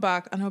I'll come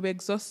back and I'll be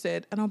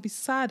exhausted and I'll be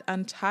sad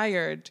and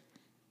tired.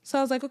 So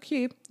I was like,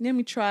 okay, let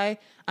me try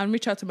and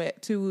reach out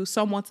to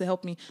someone to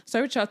help me. So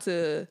I reached out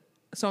to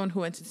someone who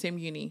went to the same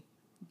uni.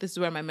 This is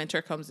where my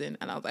mentor comes in.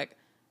 And I was like,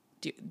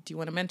 do you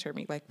want to mentor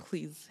me? Like,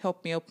 please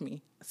help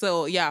me.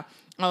 So yeah,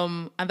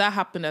 and that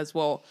happened as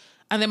well.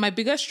 And then my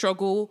biggest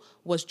struggle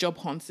was job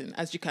hunting,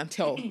 as you can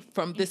tell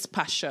from this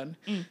passion,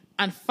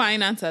 and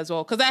finance as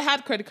well. Because I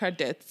had credit card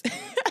debts.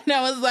 And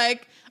I was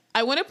like,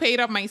 I want to pay it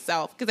off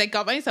myself because I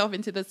got myself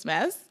into this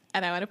mess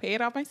and I want to pay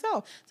it off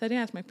myself. So I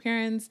didn't ask my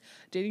parents.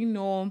 They didn't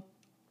know.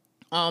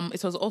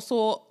 It was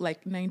also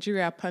like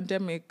Nigeria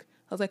pandemic.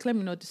 I was like, let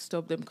me not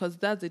disturb them because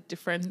that's a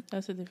different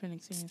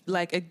experience.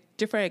 Like a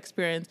different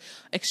experience.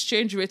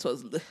 Exchange rate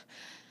was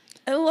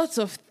a lot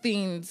of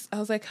things. I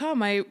was like, how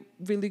am I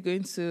really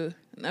going to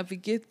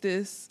navigate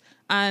this?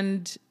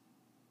 And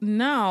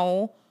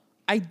now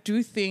I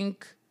do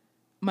think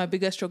my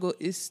biggest struggle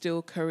is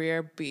still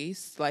career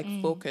based, like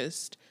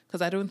focused,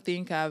 because I don't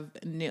think I've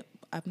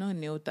not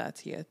nailed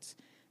that yet.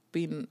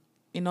 Being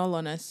in all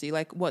honesty,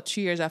 like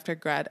 2 years after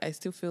grad, I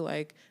still feel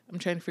like I'm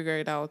trying to figure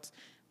it out.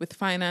 With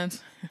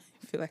finance,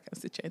 I feel like I'm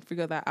still trying to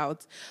figure that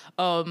out.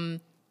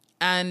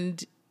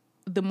 And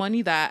the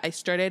money that I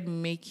started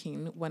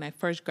making when I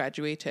first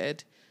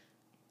graduated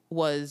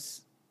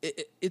was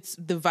it's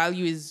the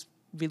value is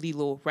really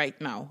low right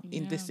now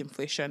in this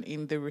inflation,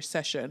 in the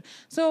recession.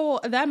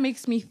 So that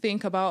makes me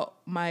think about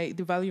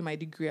the value of my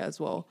degree as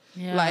well.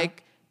 Yeah.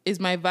 Like, is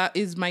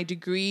my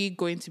degree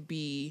going to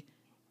be,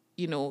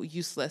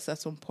 useless at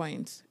some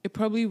point? It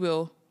probably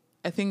will.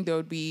 I think there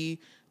would be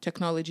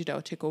technology that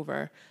will take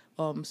over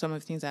some of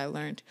the things I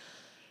learned.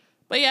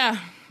 But yeah,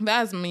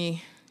 that's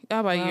me. How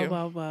about you?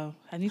 Wow.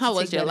 How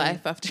was your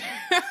life after?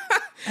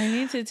 I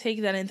need to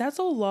take that in. That's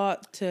a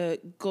lot to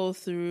go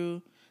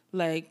through.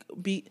 Like,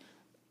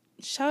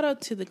 shout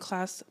out to the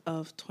class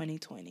of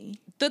 2020.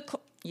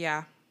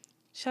 Yeah.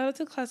 Shout out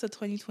to the class of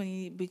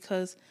 2020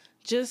 because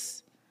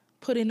just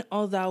put in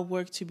all that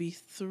work to be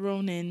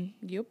thrown in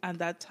Yep. at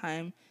that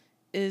time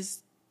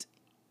is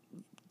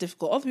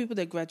difficult. All the people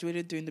that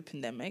graduated during the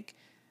pandemic,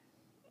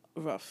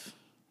 rough.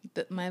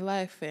 My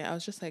life, I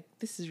was just like,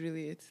 this is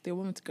really it. They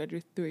want me to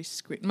graduate through a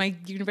screen. My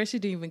university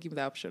didn't even give me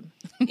that option.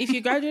 If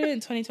you graduated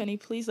in 2020,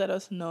 please let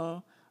us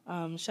know.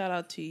 Shout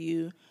out to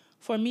you.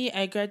 For me,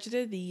 I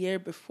graduated the year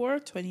before,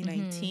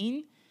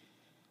 2019.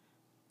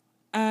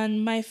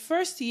 And my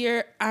first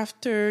year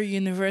after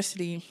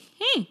university,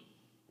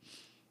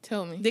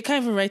 Tell me. they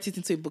can't even write it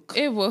into a book.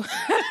 It will.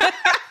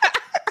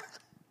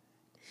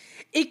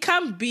 It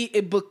can't be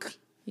a book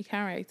You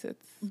can't write it.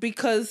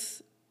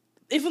 because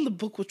even the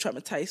book would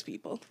traumatize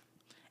people.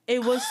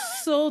 It was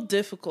so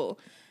difficult.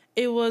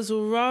 It was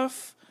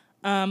rough.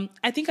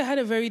 I think I had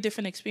a very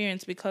different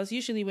experience because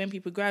usually when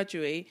people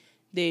graduate,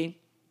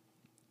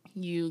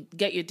 you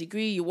get your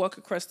degree, you walk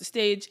across the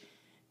stage,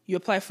 you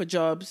apply for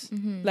jobs.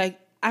 Like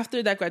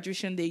after that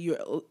graduation day,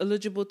 you're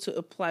eligible to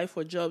apply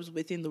for jobs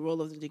within the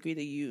role of the degree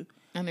that you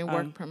And a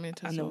work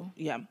permit as well.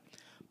 yeah.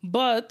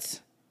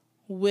 But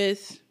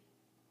with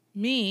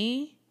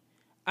me,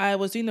 I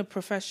was in a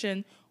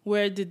profession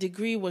where the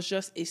degree was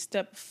just a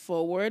step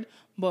forward,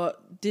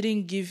 but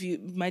didn't give you,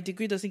 my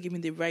degree doesn't give me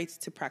the right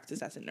to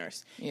practice as a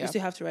nurse. Yeah. You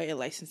still have to write a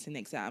licensing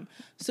exam.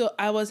 So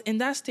I was in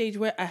that stage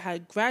where I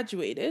had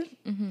graduated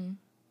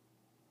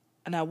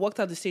and I walked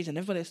out the stage and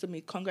everybody told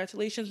me,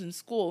 congratulations in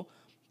school,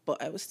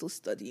 but I was still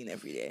studying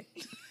every day.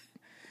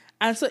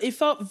 And so it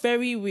felt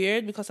very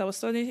weird because I was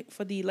studying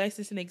for the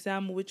licensing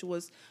exam, which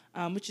is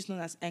known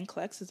as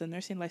NCLEX, it's a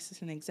nursing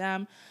licensing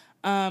exam.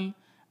 And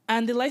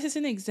the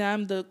licensing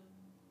exam, the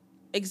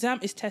exam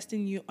is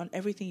testing you on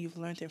everything you've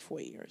learned in 4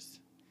 years.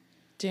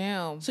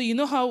 Damn. So you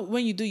know how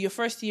when you do your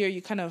first year,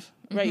 you kind of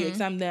write your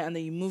exam there and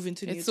then you move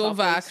into new It's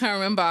over. I can't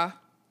remember.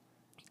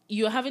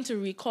 You're having to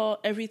recall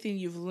everything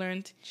you've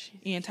learned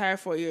in the entire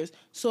 4 years.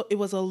 So it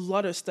was a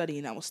lot of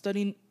studying. I was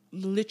studying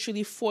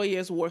literally 4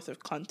 years worth of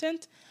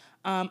content.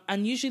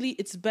 And usually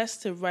it's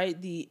best to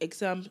write the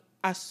exam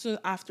as soon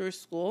after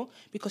school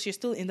because you're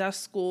still in that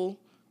school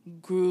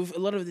groove. A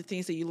lot of the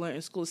things that you learn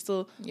in school is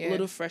still a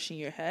little fresh in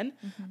your head.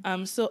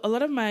 So a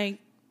lot of my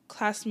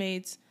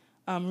classmates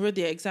wrote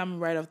their exam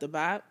right off the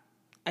bat.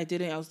 I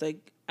didn't. I was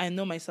like, I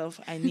know myself.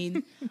 I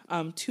need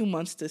 2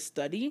 months to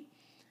study.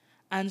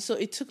 And so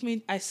it took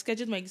me, I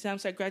scheduled my exam.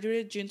 So I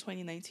graduated June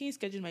 2019,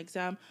 scheduled my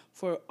exam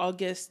for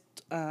August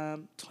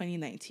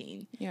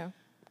 2019. Yeah.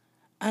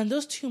 And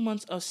those 2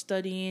 months of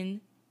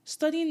studying,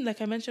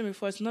 like I mentioned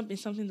before, it's not been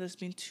something that's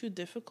been too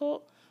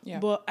difficult. Yeah.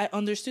 But I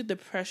understood the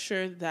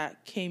pressure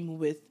that came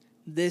with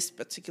this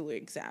particular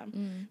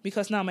exam.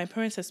 Because now my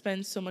parents have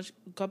spent so much,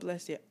 God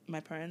bless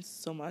my parents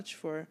so much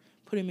for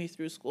putting me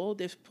through school.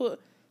 They've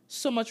put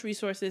so much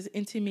resources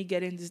into me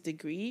getting this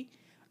degree.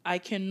 I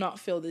cannot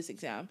fail this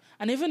exam.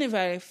 And even if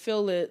I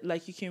fail it,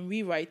 like you can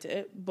rewrite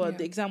it, but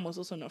the exam was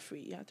also not free.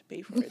 You had to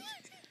pay for it.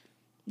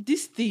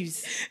 These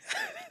thieves.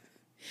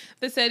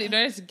 They said in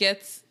order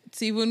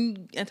to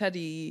even enter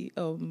the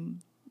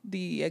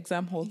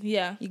exam hall,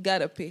 Yeah. you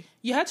gotta pay.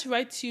 You had to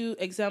write 2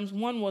 exams.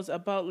 One was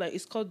about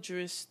it's called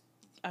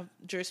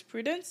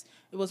jurisprudence.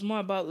 It was more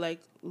about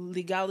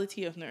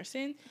legality of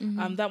nursing.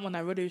 That one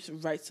I wrote it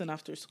right soon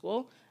after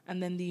school.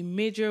 And then the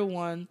major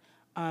one,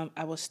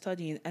 I was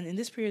studying. And in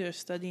this period of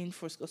studying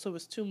for school, so it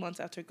was 2 months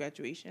after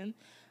graduation,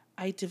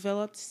 I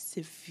developed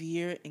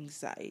severe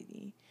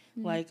anxiety.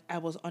 I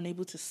was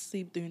unable to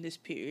sleep during this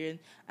period.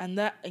 And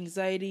that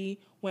anxiety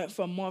went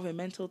from more of a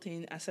mental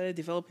thing. I started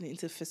developing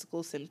into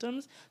physical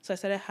symptoms. So I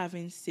started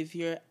having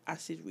severe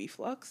acid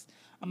reflux.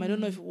 I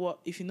don't know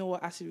if you know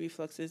what acid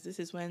reflux is. This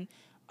is when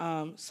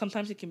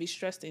sometimes it can be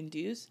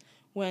stress-induced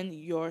when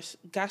your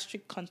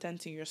gastric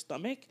content in your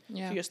stomach,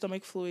 so your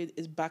stomach fluid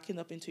is backing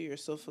up into your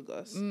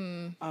esophagus.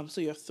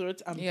 So your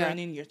throat and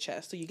burning your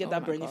chest. So you get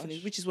that burning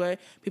feeling, which is where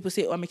people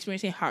say, I'm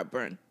experiencing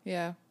heartburn.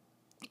 Yeah.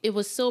 It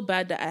was so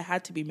bad that I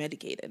had to be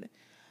medicated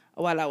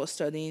while I was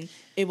studying.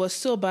 It was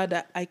so bad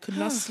that I could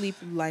not sleep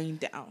lying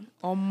down.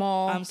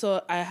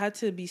 So I had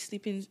to be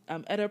sleeping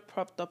either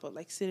propped up or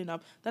sitting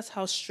up. That's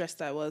how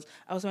stressed I was.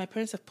 My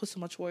parents have put so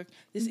much work.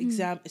 This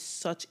exam is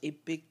such a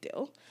big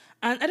deal.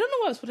 And I don't know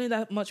why I was putting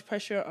that much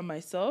pressure on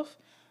myself.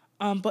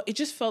 But it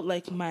just felt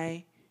like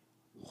my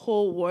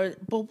whole world.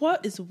 But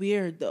what is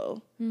weird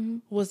though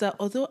was that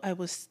although I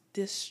was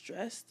this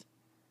stressed,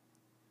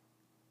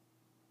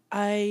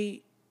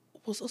 I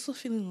was also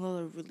feeling a lot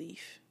of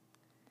relief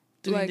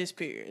during this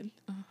period.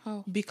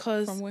 How?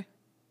 Because From where?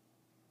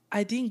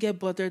 I didn't get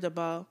bothered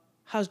about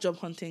how's job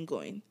hunting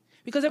going.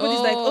 Because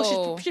everybody's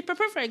like, she's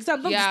prepared for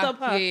exam, don't disturb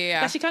her.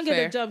 Yeah, That she can't get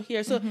a job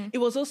here. So it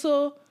was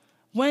also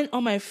when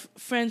all my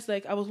friends,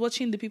 I was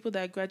watching the people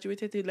that I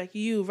graduated with,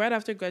 you, right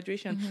after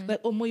graduation,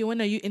 Moyo,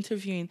 when are you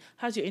interviewing?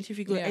 How's your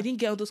interview going? Yeah. I didn't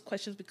get all those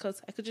questions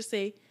because I could just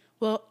say,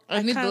 well,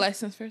 I need the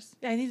license first.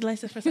 Yeah, I need the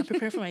license first. I'm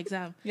preparing for my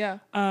exam. Yeah.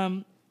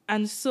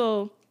 And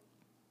so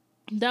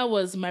that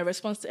was my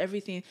response to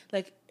everything.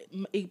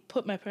 It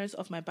put my parents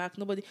off my back.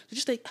 They're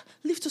just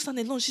leave Tosan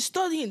alone. She's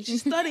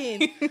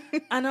studying.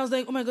 And I was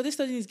like, oh my God, this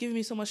studying is giving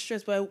me so much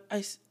stress. But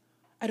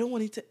I don't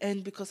want it to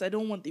end because I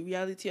don't want the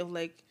reality of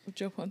like,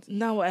 Job hunting.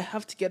 now I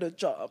have to get a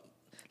job.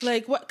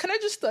 Like, what, can I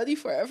just study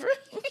forever?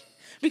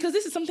 Because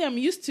this is something I'm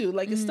used to,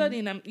 like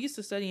studying. I'm used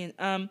to studying.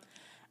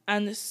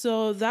 And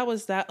so that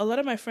was that. A lot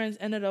of my friends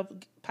ended up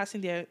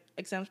passing their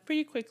exams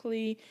pretty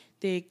quickly.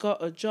 They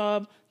got a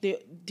job.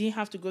 They didn't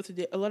have to go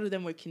through a lot of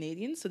them were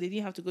Canadians, so they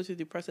didn't have to go through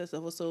the process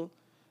of also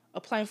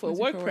applying for a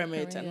work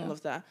permit and all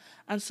of that.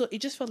 And so it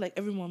just felt like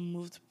everyone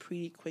moved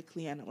pretty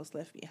quickly and I was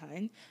left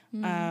behind.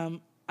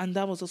 And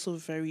that was also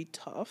very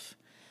tough.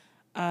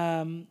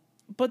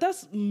 But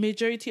that's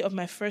majority of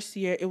my first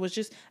year. It was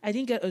just, I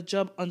didn't get a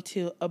job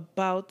until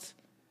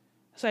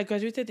so I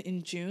graduated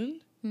in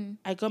June.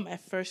 I got my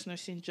first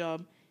nursing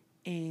job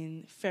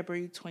in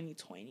February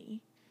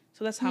 2020.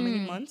 So that's how many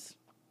months?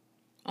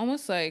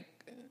 Almost like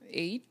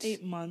 8.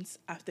 8 months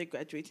after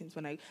graduating is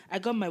when I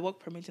got my work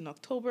permit in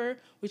October,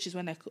 which is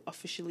when I could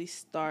officially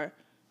start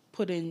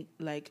putting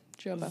like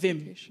Job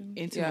Vim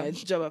into my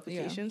job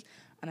applications.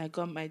 Yeah. And I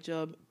got my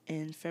job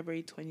in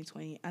February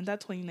 2020. And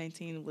that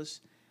 2019 was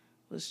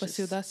But just...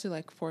 still, that's still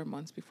like 4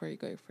 months before you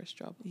got your first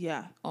job.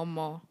 Yeah. Or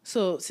more.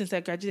 So since I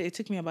graduated, it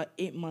took me about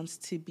 8 months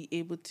to be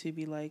able to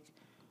be like,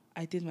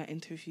 I did my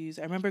interviews.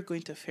 I remember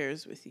going to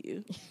fairs with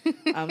you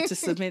to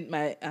submit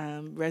my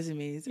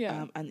resumes.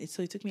 Yeah.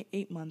 So it took me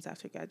 8 months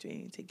after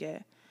graduating to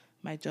get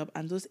my job.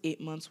 And those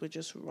 8 months were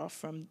just rough,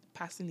 from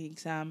passing the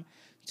exam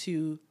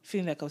to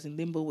feeling like I was in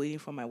limbo waiting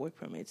for my work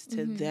permits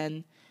to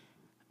then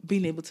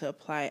being able to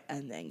apply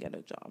and then get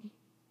a job.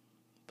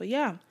 But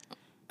yeah.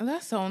 And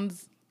that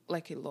sounds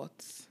like a lot.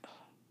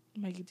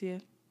 Maggie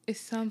dear. It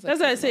sounds like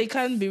That's why I say it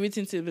can't be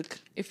written to a book.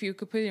 If you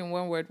could put it in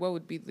one word, what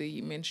would be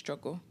the main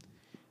struggle?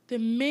 The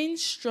main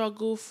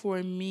struggle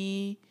for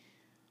me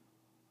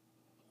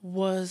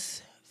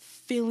was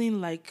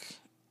feeling left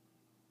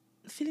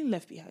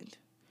behind.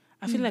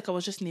 I feel like I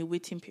was just in a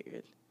waiting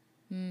period.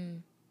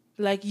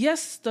 Like,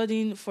 yes,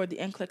 studying for the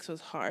NCLEX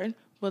was hard,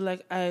 but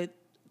like I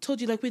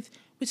told you, like with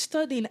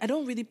studying, I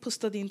don't really put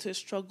studying into a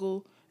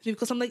struggle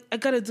because I'm like, I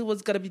gotta do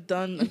what's gotta be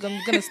done. I'm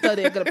gonna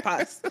study, I gotta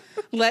pass.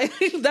 Like,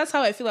 that's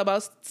how I feel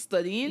about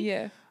studying.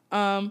 Yeah.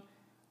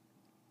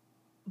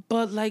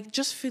 But like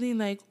just feeling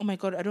like, oh my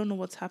God, I don't know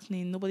what's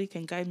happening. Nobody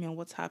can guide me on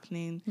what's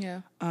happening.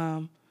 Yeah.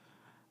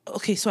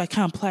 Okay, so I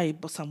can't apply,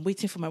 but I'm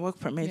waiting for my work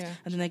permit. Yeah.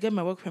 And then I get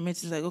my work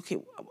permit. It's like, okay,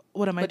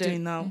 what am I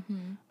doing now?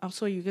 I'm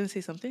sorry, you're going to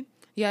say something?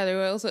 Yeah, there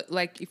were also,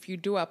 like, if you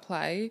do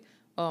apply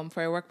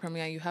for a work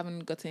permit and you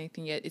haven't gotten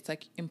anything yet, it's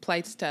like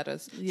implied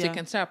status. Yeah. So you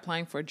can start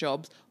applying for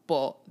jobs,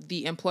 but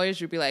the employers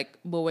will be like,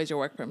 well, where's your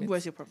work permit?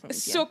 Where's your work permit?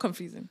 It's so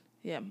confusing.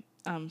 Yeah.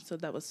 So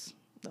that was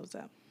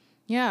that.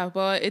 Yeah,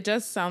 but it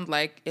does sound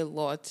like a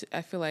lot.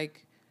 I feel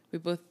like we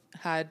both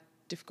had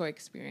difficult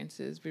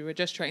experiences. We were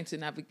just trying to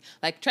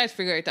try to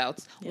figure it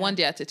out one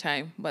day at a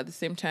time, but at the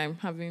same time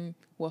having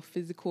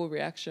physical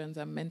reactions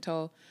and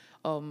mental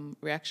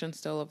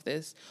reactions to all of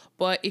this.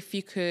 But if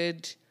you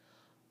could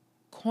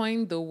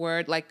coin the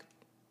word, like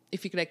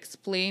if you could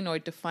explain or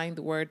define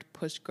the word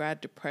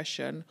post-grad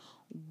depression,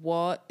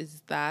 what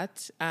is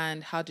that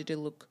and how did it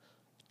look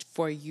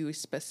for you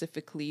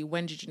specifically?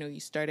 When did you know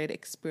you started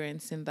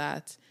experiencing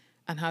that?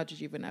 And how did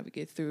you even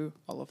navigate through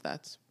all of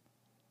that?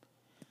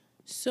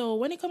 So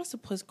when it comes to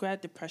post-grad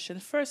depression,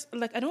 first,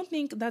 like, I don't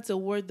think that's a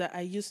word that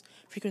I use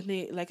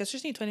frequently. Like,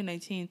 especially in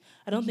 2019,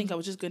 I don't think I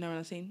was just going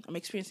around saying I'm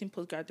experiencing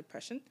post-grad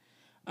depression,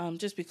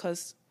 just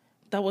because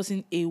that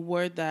wasn't a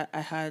word that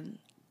I had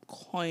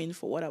coined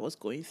for what I was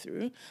going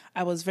through.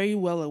 I was very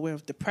well aware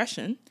of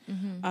depression,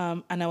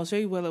 and I was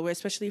very well aware,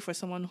 especially for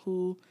someone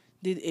who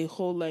did a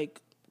whole, like,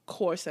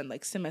 course and,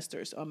 like,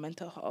 semesters on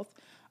mental health.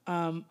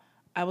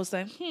 I was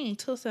like,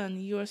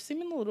 Tosan, you're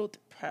seeming a little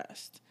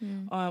depressed.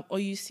 Or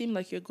you seem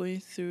like you're going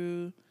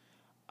through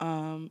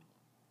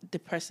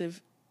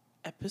depressive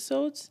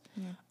episodes.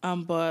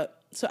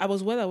 But so I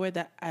was well aware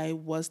that I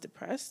was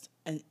depressed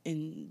and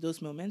in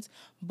those moments,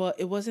 but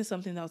it wasn't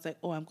something that was like,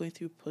 oh, I'm going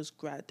through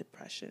post-grad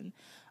depression.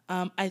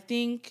 I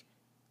think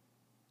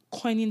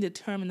coining the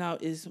term now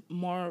is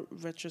more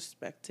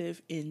retrospective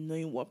in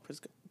knowing what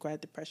post-grad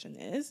depression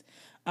is.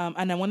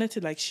 And I wanted to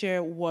like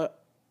share what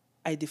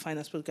I define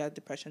as post-grad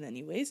depression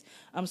anyways.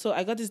 So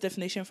I got this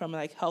definition from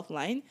like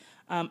Healthline.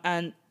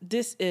 And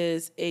this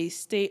is a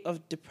state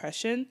of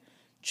depression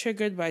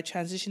triggered by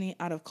transitioning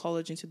out of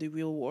college into the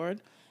real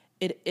world.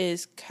 It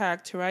is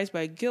characterized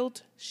by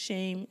guilt,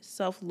 shame,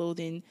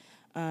 self-loathing,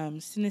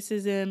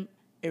 cynicism,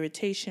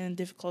 irritation,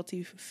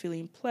 difficulty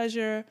feeling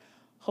pleasure,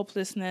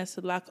 hopelessness,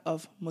 lack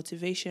of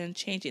motivation,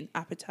 change in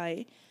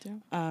appetite,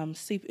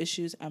 sleep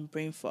issues, and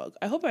brain fog.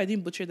 I hope I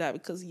didn't butcher that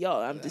because,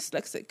 I'm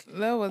dyslexic.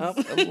 That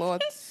was a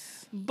lot.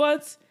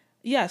 But,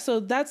 yeah, so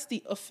that's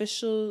the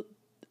official...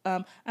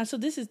 and so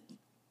this is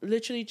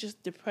literally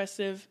just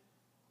depressive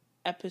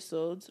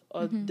episodes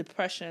or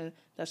depression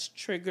that's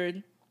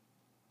triggered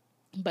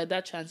by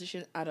that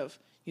transition out of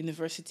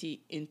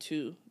university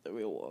into the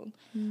real world.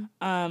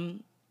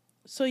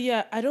 So,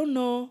 yeah, I don't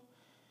know.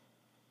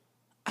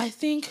 I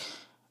think...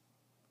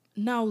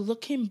 Now,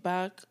 looking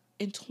back,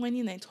 in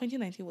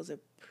 2019 was a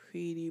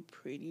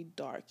pretty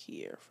dark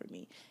year for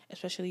me,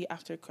 especially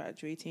after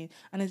graduating.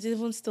 And it's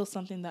even still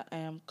something that I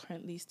am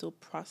currently still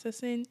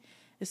processing.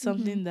 It's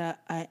something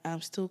that I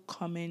am still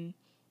coming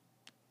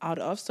out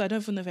of. So I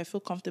don't even know if I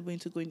feel comfortable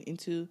into going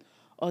into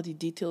all the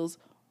details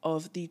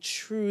of the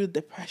true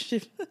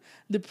depression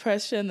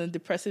and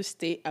depressive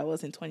state I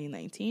was in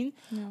 2019.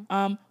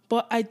 Yeah.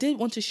 But I did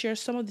want to share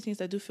some of the things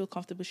I do feel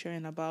comfortable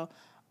sharing about,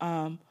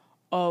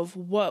 of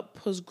what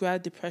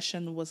post-grad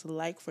depression was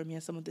like for me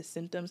and some of the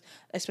symptoms,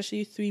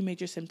 especially 3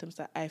 major symptoms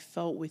that I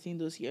felt within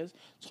those years.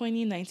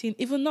 2019,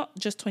 even not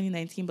just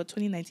 2019, but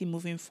 2019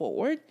 moving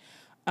forward.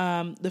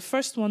 The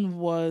first one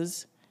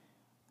was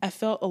I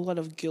felt a lot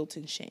of guilt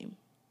and shame.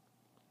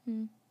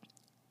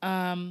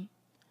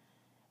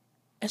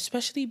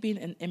 Especially being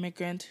an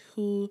immigrant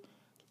who,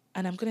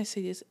 and I'm going to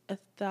say this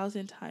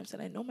 1,000 times,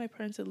 and I know my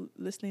parents are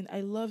listening.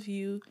 I love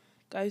you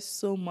guys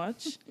so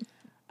much.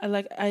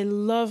 I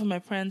love my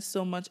parents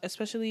so much,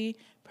 especially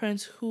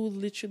parents who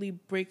literally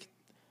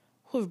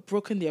who have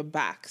broken their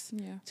backs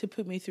to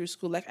put me through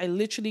school. Like, I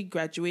literally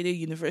graduated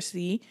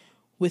university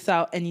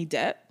without any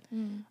debt.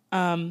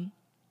 My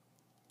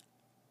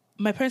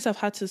parents have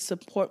had to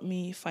support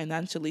me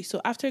financially. So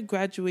after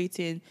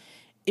graduating,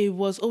 it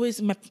was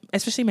always,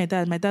 especially my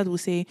dad. My dad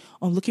would say,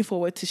 I'm looking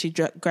forward to she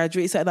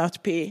graduates so I don't have to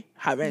pay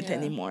her rent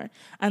anymore.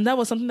 And that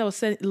was something that was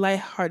said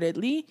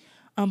lightheartedly.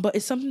 But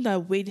it's something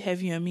that weighed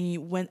heavy on me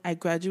when I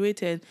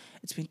graduated.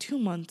 It's been 2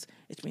 months.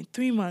 It's been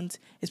 3 months.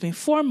 It's been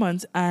 4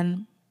 months.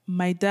 And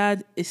my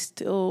dad is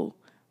still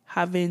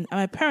and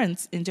my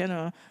parents in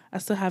general are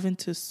still having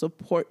to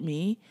support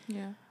me.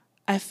 Yeah.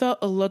 I felt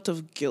a lot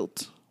of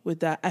guilt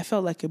with that. I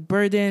felt like a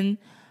burden.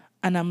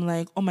 And I'm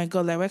like, oh my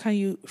God, like, why can't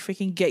you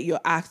freaking get your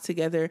act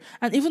together?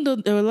 And even though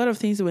there were a lot of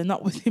things that were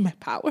not within my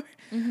power,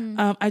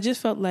 I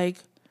just felt like,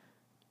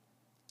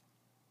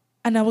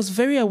 and I was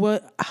very aware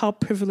how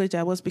privileged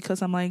I was,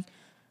 because I'm like,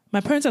 my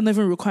parents are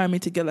never requiring me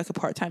to get like a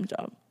part-time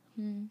job.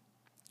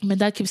 My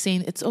dad keeps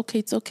saying, it's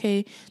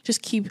okay.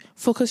 Just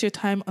focus your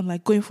time on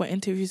like going for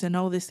interviews and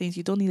all these things.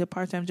 You don't need a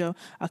part-time job.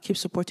 I'll keep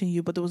supporting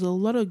you. But there was a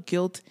lot of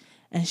guilt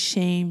and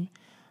shame.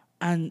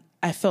 And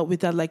I felt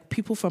with that, like,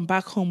 people from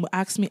back home would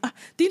ask me,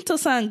 didn't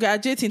Tosan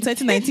graduate in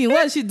 2019?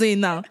 What is she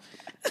doing now?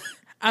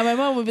 And my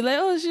mom would be like,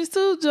 oh, she's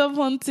still job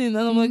hunting. And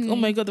I'm like, oh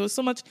my God, there was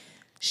so much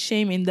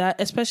shame in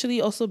that,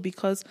 especially also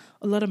because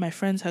a lot of my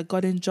friends had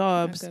gotten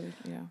jobs.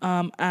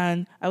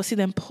 And I would see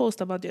them post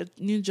about their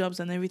new jobs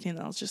and everything. And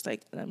I was just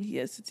like, I'm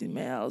here sitting in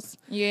my house.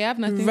 Yeah, I have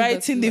nothing.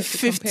 Writing the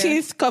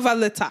 15th cover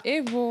letter.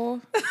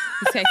 Evo.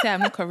 I say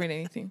I'm not covering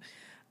anything.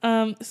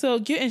 So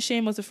guilt and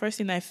shame was the first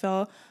thing I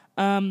felt.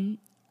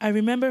 I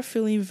remember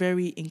feeling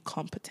very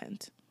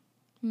incompetent.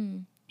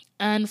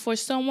 And for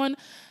someone,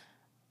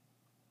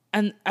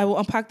 and I will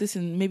unpack this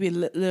in maybe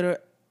a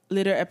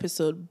later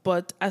episode,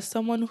 but as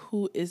someone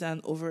who is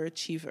an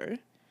overachiever,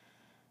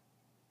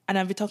 and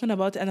I've been talking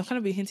about it, and I've kind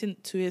of been hinting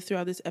to it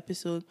throughout this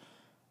episode,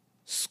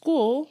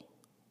 school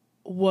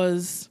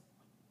was,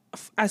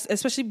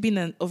 especially being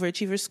an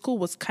overachiever, school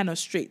was kind of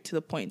straight to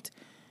the point.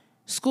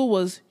 School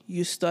was,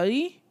 you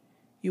study,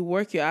 you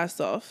work your ass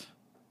off,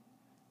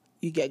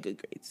 you get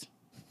good grades.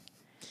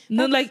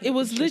 No, like, it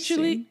was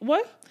literally,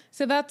 what?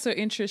 So that's so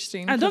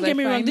interesting. And don't get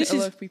me wrong, a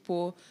lot of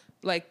people,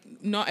 like,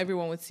 not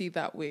everyone would see it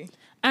that way.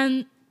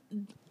 And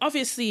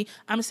obviously,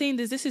 I'm saying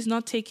this is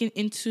not taking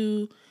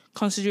into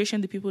consideration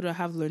the people that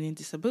have learning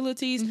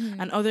disabilities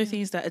and other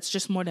things that it's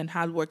just more than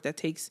hard work that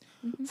takes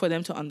for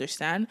them to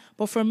understand.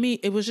 But for me,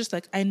 it was just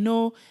like, I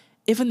know,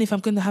 even if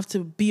I'm going to have to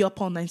be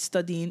up all night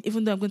studying,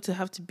 even though I'm going to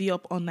have to be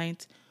up all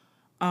night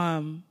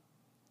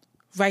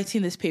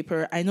writing this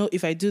paper, I know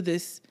if I do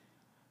this,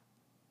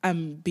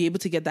 I'm be able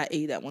to get that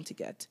A that I want to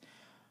get.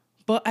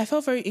 But I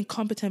felt very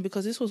incompetent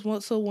because this was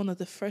also one of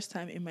the first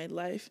time in my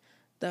life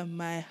that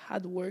my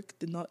hard work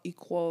did not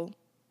equal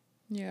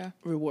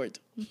reward.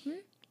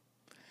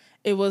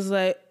 It was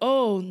like,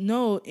 oh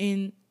no,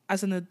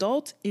 as an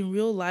adult in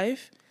real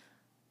life,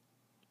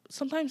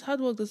 sometimes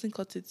hard work doesn't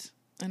cut it.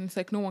 And it's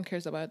like no one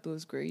cares about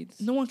those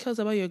grades. No one cares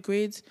about your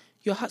grades.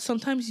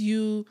 Sometimes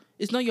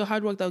it's not your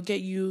hard work that'll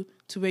get you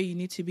to where you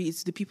need to be.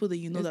 It's the people that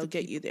you know that'll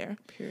get you there.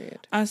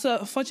 Period. And so,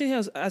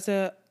 unfortunately, as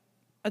an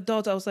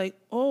adult, I was like,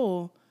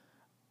 oh,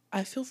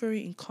 I feel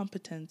very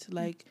incompetent.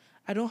 Like,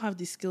 I don't have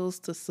the skills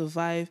to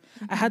survive.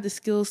 I had the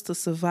skills to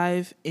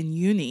survive in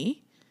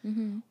uni,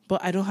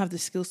 but I don't have the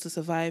skills to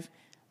survive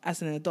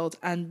as an adult.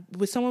 And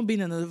with someone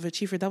being an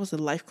overachiever, that was a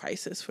life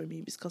crisis for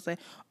me, because like,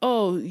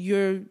 oh,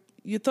 you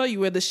thought you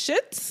were the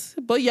shit,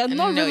 but you're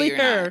not really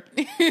her.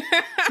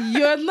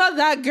 You're not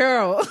that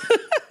girl.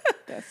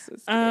 That's so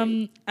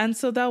scary. And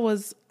so that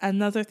was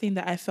another thing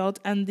that I felt.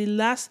 And the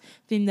last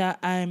thing that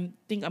I'm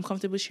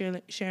comfortable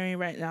sharing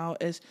right now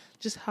is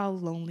just how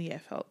lonely I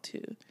felt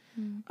too.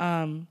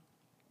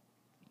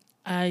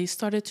 I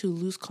started to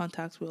lose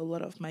contact with a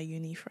lot of my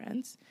uni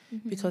friends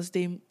because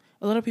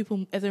a lot of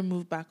people either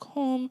moved back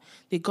home,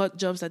 they got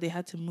jobs that they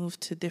had to move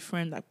to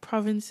different like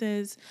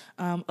provinces.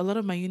 A lot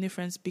of my uni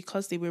friends,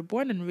 because they were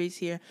born and raised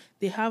here,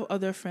 they have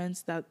other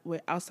friends that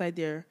were outside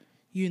their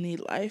uni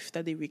life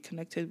that they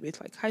reconnected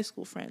with, like high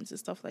school friends and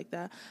stuff like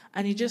that.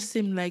 And it just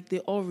seemed like they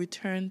all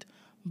returned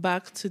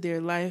back to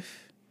their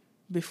life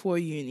before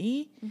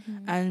uni.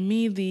 And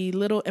me, the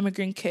little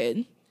immigrant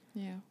kid,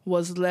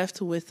 was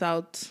left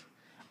without.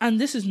 And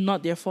this is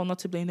not their fault, not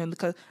to blame them,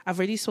 because I've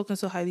already spoken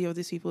so highly of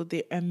these people.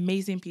 They're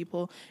amazing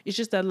people. It's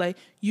just that, like,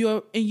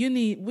 you're in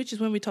uni, which is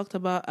when we talked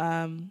about,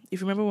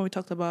 if you remember when we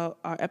talked about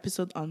our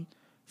episode on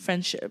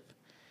friendship.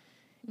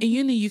 In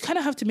uni, you kind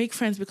of have to make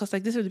friends because,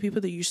 like, these are the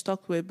people that you're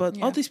stuck with.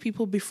 But all these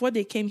people, before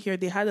they came here,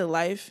 they had a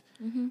life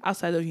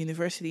outside of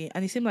university.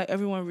 And it seemed like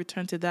everyone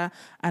returned to that.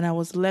 And I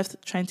was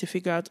left trying to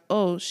figure out,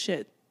 oh,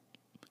 shit,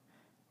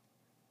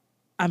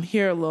 I'm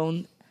here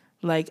alone.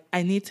 Like,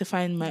 I need to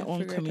find my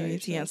own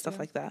community and stuff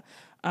like that.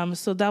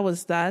 So that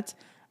was that.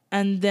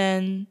 And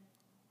then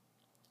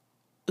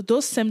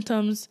those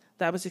symptoms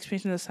that I was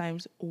experiencing at the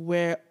times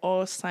were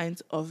all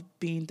signs of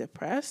being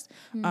depressed.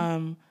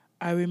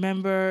 I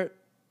remember,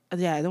 I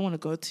don't want to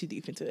go too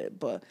deep into it,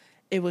 but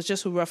it was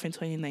just rough in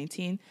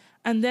 2019.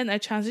 And then I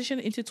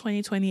transitioned into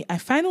 2020. I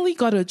finally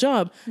got a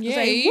job. Yay. I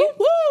was like,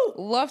 woo,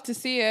 woo. Love to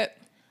see it.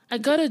 I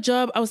got a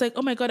job. I was like,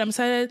 oh my God, I'm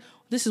excited.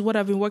 This is what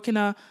I've been working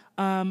on.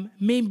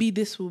 Maybe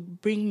this will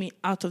bring me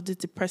out of this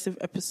depressive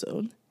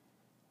episode.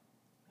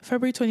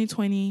 February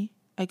 2020,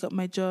 I got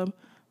my job.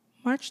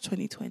 March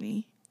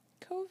 2020.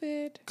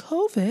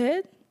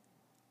 COVID.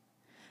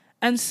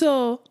 And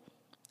so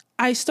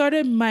I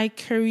started my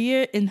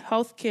career in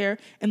healthcare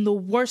in the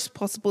worst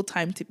possible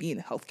time to be in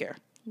healthcare.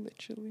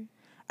 Literally.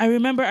 I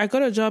remember I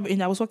got a job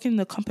I was working in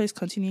the complex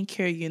continuing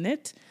care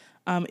unit.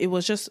 It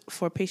was just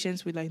for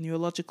patients with like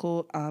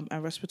neurological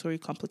and respiratory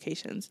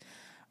complications.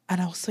 And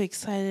I was so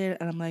excited.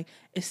 And I'm like,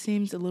 it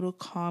seems a little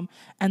calm.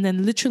 And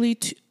then literally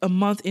a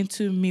month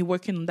into me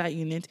working on that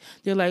unit,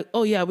 they're like,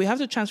 oh yeah, we have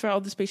to transfer all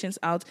these patients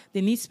out.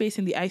 They need space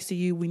in the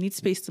ICU. We need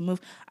space to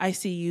move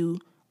ICU,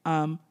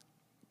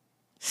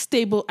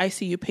 stable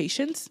ICU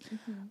patients.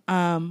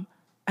 And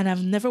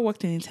I've never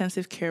worked in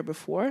intensive care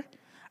before.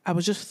 I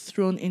was just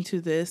thrown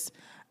into this.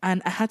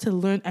 And I had to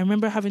learn. I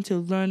remember having to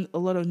learn a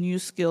lot of new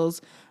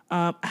skills.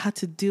 I had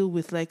to deal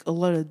with like a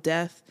lot of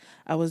death.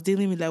 I was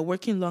dealing with like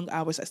working long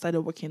hours. I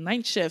started working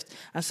night shift.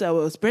 And so I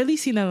was barely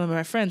seeing them with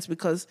my friends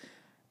because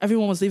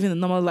everyone was living a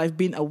normal life,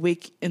 being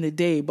awake in the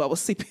day, but I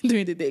was sleeping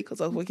during the day because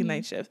I was working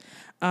night shift.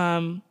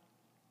 So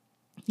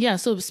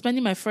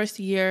spending my first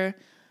year,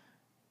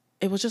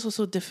 it was just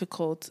also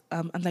difficult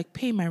and like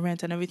paying my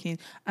rent and everything.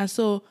 And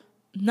so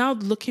now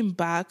looking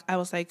back, I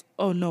was like,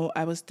 oh no,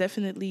 I was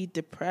definitely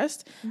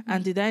depressed.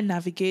 And did I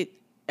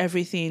navigate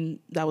everything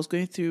that I was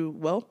going through?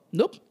 Well,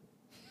 nope.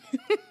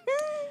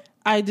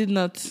 I did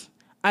not.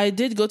 I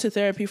did go to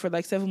therapy for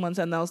like 7 months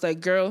and I was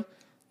like, girl,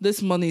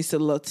 this money is a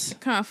lot.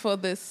 Can't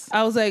afford this.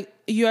 I was like,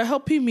 you are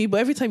helping me, but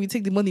every time you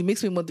take the money, it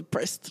makes me more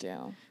depressed.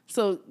 Yeah.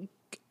 So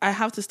I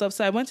have to stop.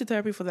 So I went to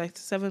therapy for like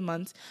 7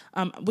 months,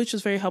 which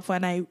was very helpful.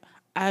 And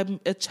I'm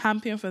a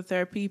champion for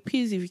therapy.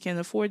 Please, if you can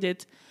afford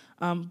it.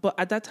 But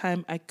at that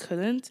time, I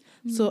couldn't.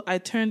 So I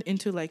turned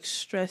into like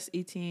stress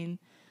eating,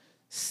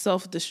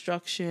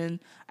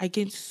 self-destruction. I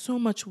gained so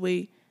much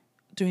weight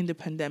during the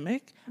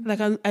pandemic. Like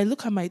I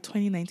look at my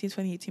 2019,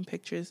 2018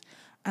 pictures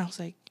and I was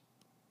like,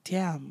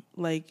 damn,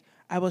 like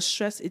I was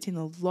stress eating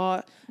a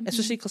lot,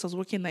 especially because I was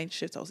working night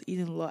shifts. I was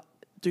eating a lot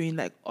during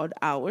like odd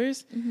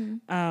hours.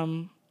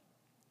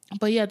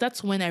 But yeah,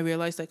 that's when I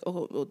realized like,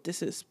 oh, well,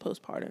 this is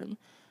postpartum.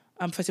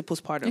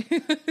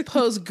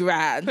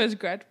 Post-grad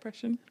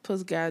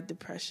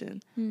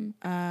depression.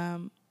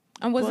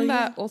 And wasn't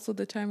that also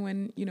the time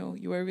when, you know,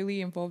 you were really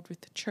involved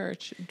with the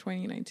church in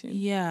 2019?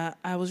 Yeah,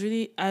 I was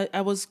really, I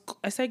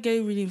started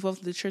getting really involved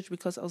with the church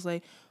because I was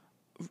like,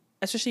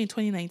 especially in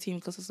 2019,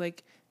 because I was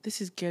like,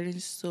 this is getting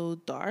so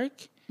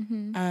dark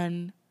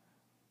and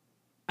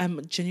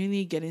I'm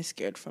genuinely getting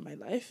scared for my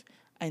life.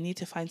 I need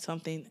to find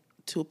something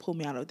to pull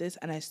me out of this.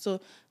 And I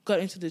still got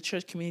into the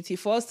church community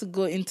for us to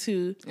go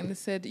into... And they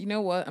said, you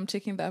know what? I'm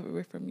taking that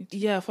away from you.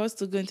 Yeah, for us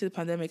to go into the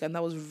pandemic, and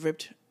that was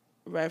ripped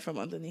right from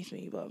underneath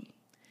me. But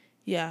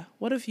yeah,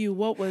 what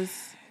was...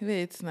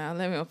 Wait, now,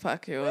 let me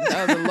unpack you.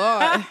 That was a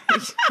lot.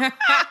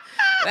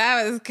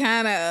 That was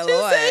kind of a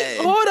lot.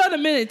 Hold on a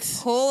minute.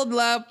 Hold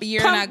up.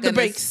 You're Pump not going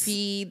to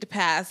speed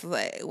past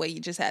like what you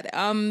just had.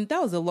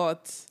 That was a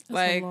lot. That's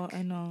a lot,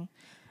 I know.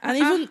 And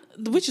even,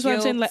 which is guilt, what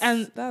I'm saying, like,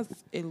 and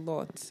that's a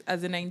lot.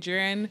 As a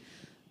Nigerian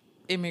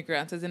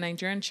immigrant, as a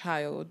Nigerian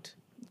child,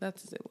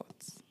 that's a lot.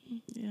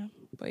 Yeah.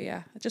 But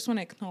yeah, I just want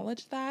to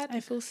acknowledge that.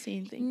 I feel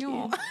seen, thank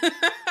you.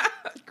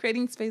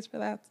 Creating space for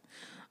that.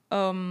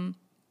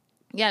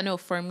 Yeah, no,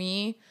 for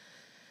me,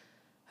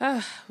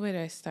 where do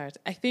I start?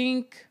 I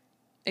think,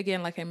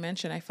 again, like I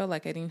mentioned, I felt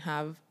like I didn't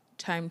have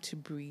time to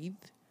breathe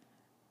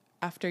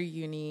after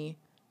uni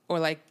or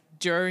like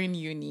during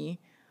uni.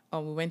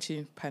 We went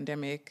to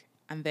pandemic.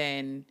 And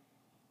then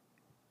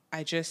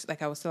I just,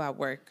 like, I was still at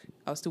work.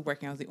 I was still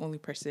working. I was the only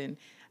person.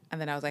 And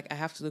then I was like, I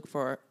have to look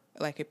for,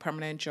 like, a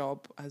permanent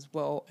job as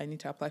well. I need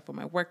to apply for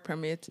my work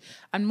permit.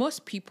 And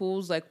most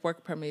people's, like,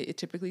 work permit, it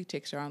typically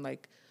takes around,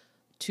 like,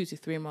 2 to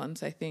 3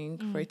 months, I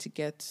think, for it to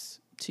get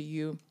to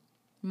you.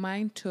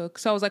 Mine took,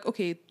 so I was like,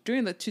 okay,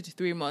 during the 2 to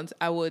 3 months,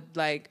 I would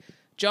like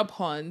job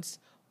hunt,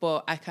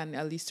 but I can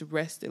at least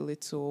rest a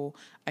little.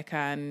 I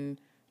can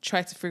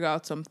try to figure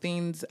out some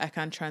things. I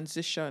can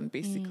transition,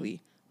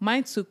 basically.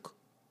 Mine took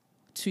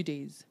 2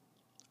 days.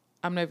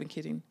 I'm not even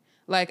kidding.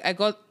 Like,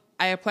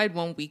 I applied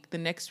 1 week. The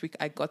next week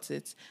I got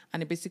it.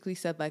 And it basically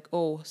said like,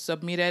 oh,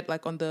 submitted,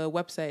 like on the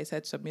website, it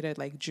said submitted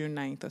like June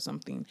 9th or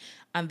something.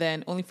 And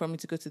then only for me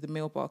to go to the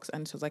mailbox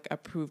and it was like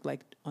approved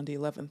like on the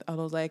 11th. I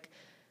was like,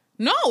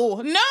 no,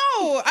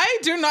 I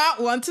do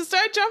not want to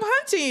start job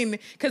hunting.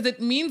 Because it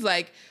means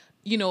like,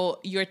 you know,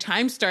 your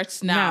time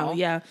starts now.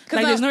 Yeah.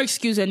 Like there's no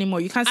excuse anymore.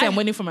 You can't say I'm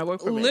waiting for my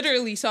work permit.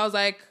 Literally. So I was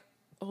like,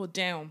 oh,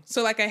 damn.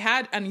 So like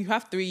and you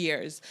have 3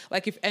 years.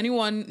 Like if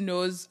anyone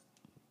knows,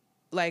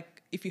 like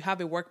if you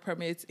have a work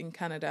permit in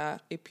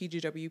Canada, a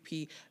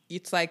PGWP,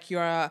 it's like you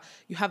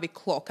have a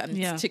clock and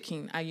it's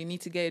ticking and you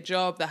need to get a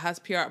job that has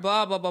PR,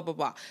 blah, blah, blah, blah,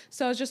 blah.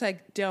 So I was just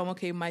like, damn,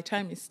 okay, my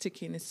time is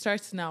ticking. It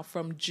starts now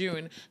from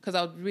June because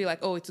I would be like,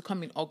 oh, it's to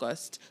come in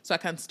August. So I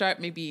can start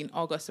maybe in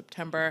August,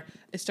 September.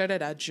 It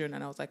started at June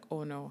and I was like,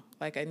 oh no,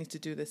 like I need to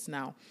do this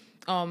now.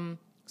 So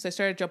I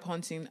started job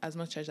hunting as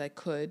much as I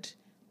could,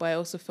 but I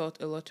also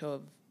felt a lot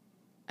of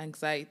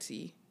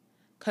anxiety.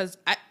 Because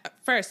I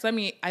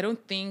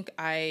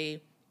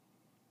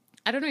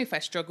don't know if I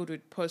struggled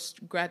with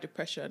post-grad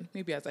depression.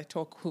 Maybe as I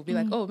talk, we'll be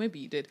like, oh, maybe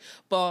you did.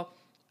 But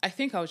I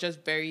think I was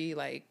just very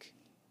like,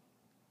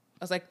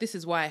 I was like, this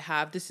is why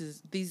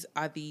these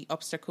are the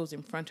obstacles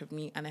in front of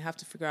me and I have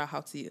to figure out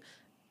how to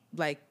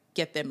like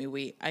get them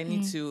away. I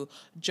need to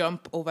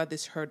jump over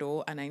this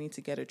hurdle and I need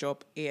to get a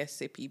job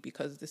ASAP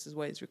because this is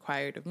what is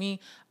required of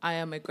me. I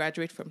am a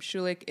graduate from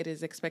Schulich. It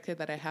is expected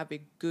that I have a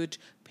good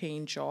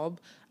paying job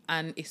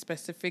and a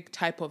specific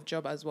type of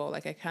job as well.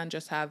 Like I can't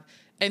just have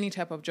any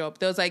type of job.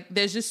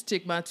 There's just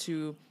stigma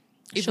to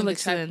even the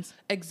experience.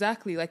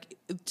 Exactly. Like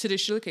to the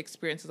Schulich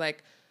experience,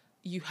 like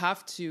you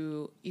have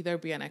to either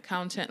be an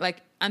accountant,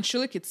 like, and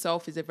Schulich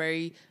itself is a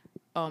very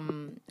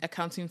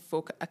accounting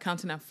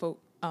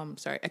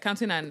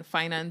and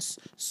finance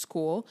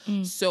school.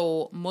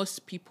 So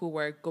most people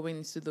were going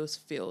into those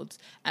fields,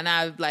 and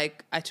I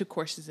took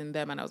courses in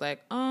them, and I was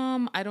like,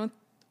 I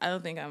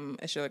don't think I'm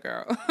a Schulich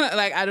girl.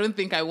 Like, I don't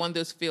think I want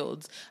those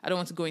fields. I don't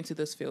want to go into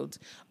those fields.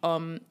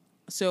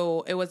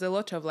 So it was a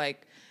lot of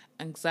like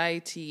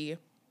anxiety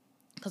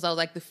because I was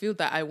like, the field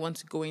that I want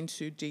to go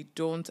into,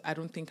 I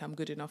don't think I'm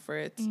good enough for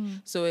it.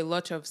 So a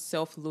lot of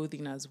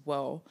self-loathing as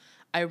well.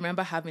 I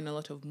remember having a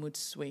lot of mood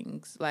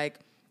swings. Like,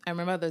 I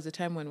remember there was a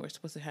time when we were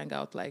supposed to hang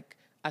out like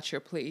at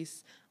your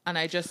place, and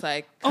I just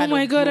like oh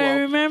my god, I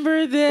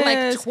remember this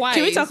like twice.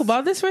 Can we talk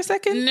about this for a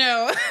second?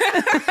 No.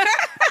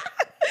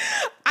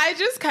 I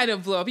just kind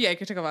of blew up. Yeah, I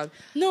can talk about it.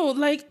 No,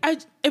 like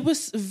it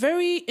was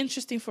very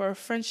interesting for our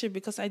friendship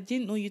because I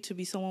didn't know you to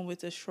be someone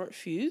with a short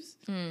fuse.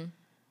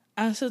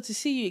 And so to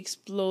see you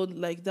explode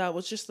like that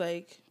was just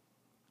like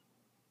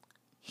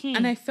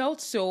And I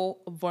felt so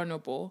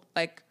vulnerable.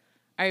 Like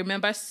I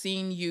remember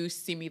seeing you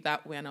see me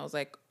that way and I was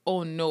like,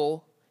 oh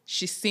no,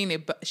 she's seen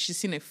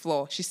a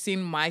flaw. She's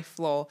seen my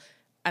flaw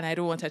and I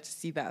don't want her to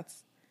see that.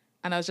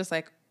 And I was just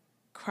like,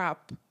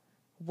 crap.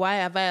 Why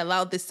have I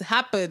allowed this to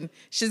happen?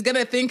 She's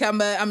gonna think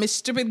I'm a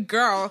stupid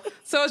girl.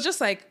 So I was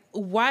just like,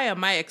 why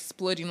am I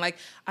exploding? Like,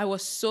 I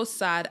was so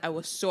sad. I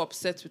was so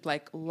upset with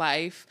like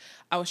life.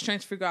 I was trying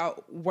to figure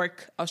out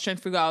work. I was trying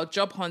to figure out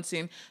job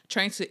hunting,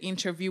 trying to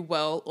interview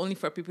well, only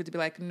for people to be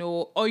like,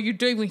 no, or you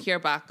don't even hear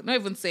back. Not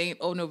even saying,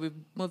 oh no, we've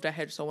moved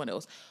ahead to someone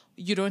else.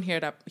 You don't hear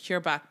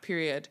back,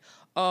 period.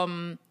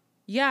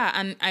 Yeah,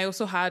 and I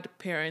also had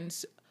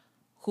parents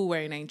who were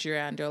in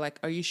Nigeria and they're like,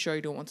 are you sure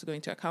you don't want to go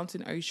into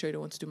accounting? Are you sure you don't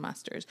want to do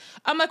masters?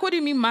 I'm like, what do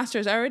you mean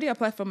masters? I already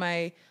applied for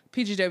my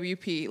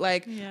PGWP.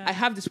 Like, I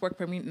have this work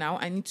permit now.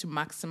 I need to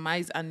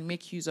maximize and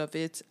make use of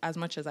it as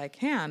much as I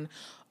can.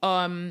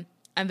 And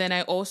then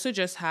I also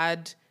just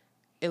had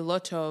a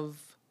lot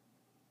of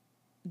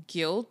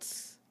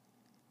guilt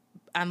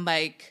and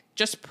like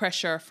just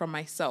pressure from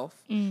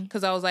myself.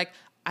 Because I was like,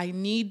 I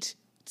need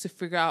to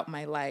figure out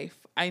my life.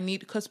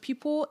 Because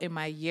people in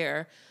my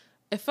year,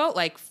 it felt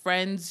like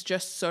friends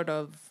just sort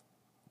of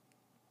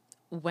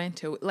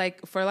went away,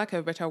 like, for lack of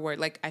a better word,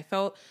 like I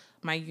felt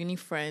my uni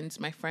friends,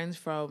 my friends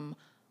from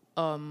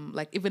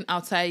like even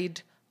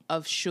outside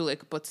of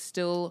Schulich, but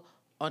still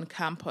on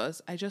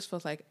campus, I just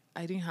felt like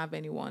I didn't have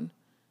anyone.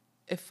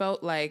 It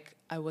felt like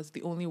I was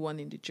the only one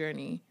in the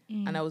journey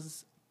and I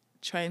was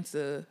trying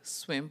to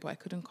swim, but I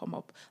couldn't come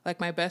up. Like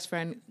my best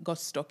friend got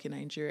stuck in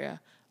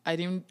Nigeria. I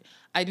didn't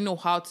know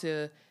how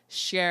to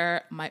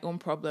share my own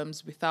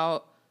problems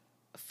without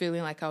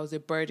feeling like I was a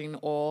burden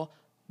or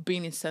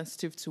being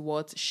insensitive to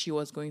what she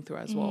was going through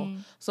as well.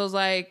 So I was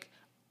like,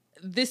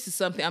 this is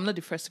something, I'm not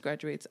the first to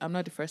graduate. I'm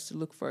not the first to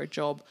look for a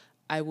job.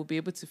 I will be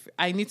able to,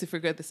 I need to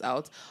figure this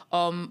out.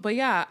 But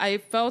yeah, I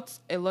felt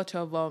a lot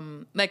of,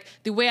 like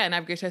the way I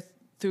navigated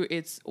through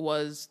it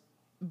was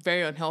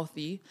very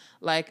unhealthy.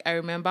 Like I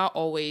remember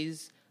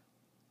always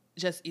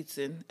just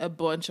eating a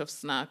bunch of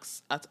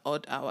snacks at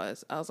odd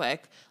hours. I was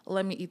like,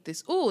 let me eat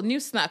this. Oh,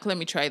 new snack. Let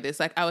me try this.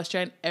 Like I was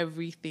trying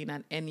everything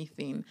and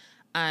anything.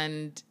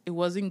 and it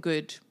wasn't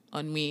good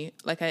on me.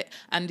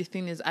 And the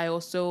thing is, I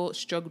also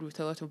struggled with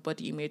a lot of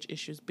body image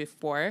issues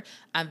before,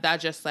 and that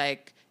just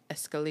like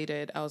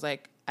escalated. I was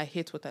like, I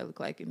hate what I look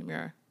like in the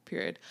mirror,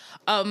 period.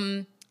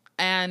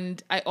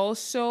 And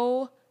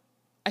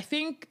I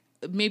think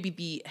maybe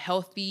the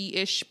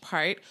healthy-ish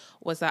part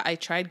was that I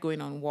tried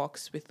going on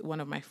walks with one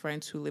of my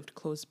friends who lived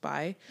close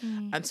by.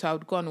 And so I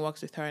would go on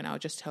walks with her and I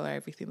would just tell her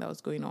everything that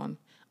was going on.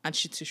 And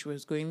she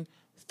was going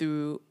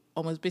through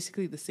almost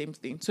basically the same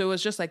thing. So it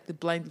was just like the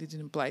blind leading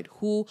the blind.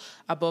 Who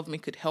above me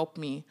could help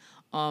me?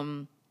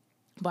 But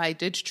I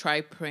did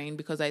try praying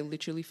because I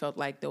literally felt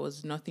like there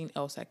was nothing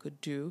else I could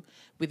do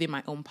within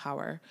my own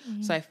power.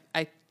 So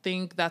I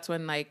think that's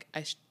when like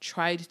I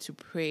tried to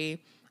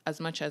pray as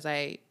much as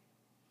I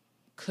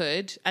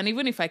could. And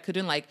even if I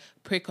couldn't like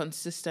pray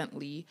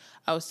consistently,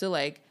 I was still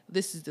like,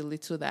 this is the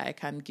little that I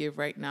can give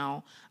right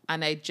now.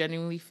 And I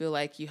genuinely feel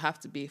like you have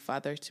to be a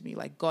father to me.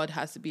 Like God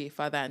has to be a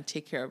father and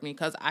take care of me,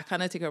 because I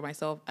cannot take care of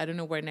myself. I don't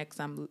know where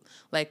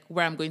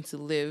I'm going to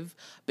live,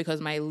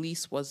 because my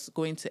lease was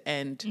going to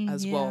end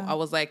as well. I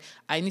was like,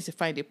 I need to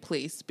find a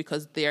place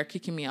because they are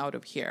kicking me out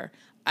of here.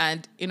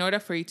 And in order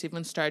for you to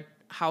even start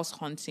house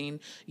hunting,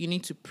 you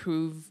need to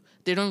prove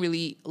they don't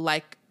really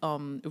like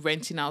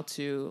renting out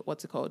to,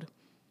 what's it called?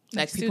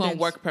 Like people on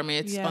work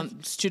permits,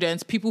 on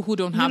students, people who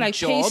don't have like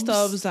jobs. Pay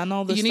stubs and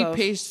all this stuff. You need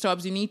pay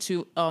stubs. You need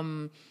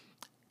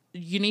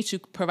to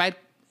provide.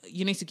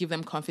 You need to give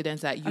them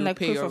confidence that you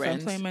pay your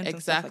rent.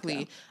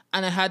 Exactly.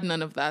 And I had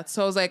none of that,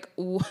 so I was like,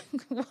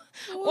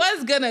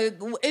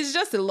 It's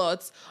just a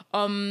lot.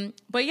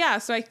 But yeah,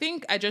 so I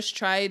think I just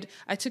tried.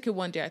 I took it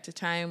one day at a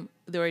time.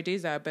 There were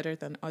days that are better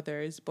than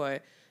others,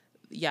 but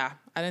yeah,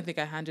 I don't think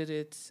I handled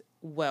it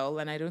well,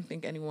 and I don't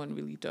think anyone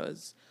really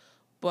does.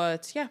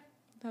 But yeah.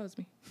 That was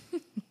me.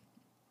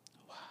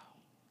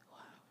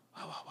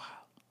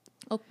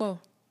 Wow.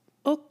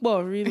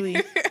 Okbo, really.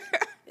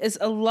 It's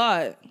a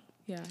lot.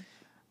 Yeah.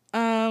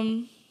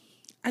 I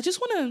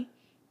just want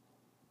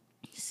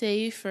to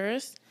say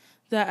first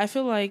that I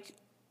feel like,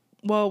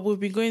 we've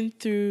been going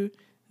through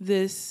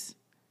this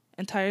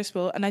entire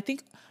spell, and I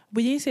think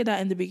we didn't say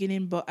that in the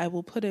beginning, but I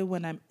will put it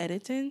when I'm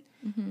editing.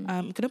 I'm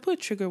going to put a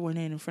trigger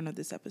warning in front of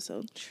this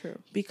episode. True.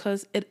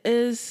 Because it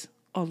is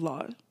a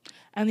lot.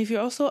 And if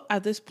you're also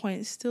at this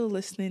point still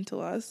listening to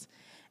us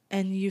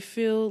and you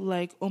feel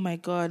like, oh my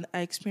God,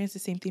 I experienced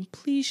the same thing,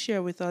 please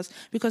share with us.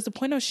 Because the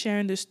point of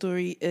sharing this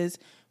story is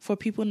for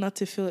people not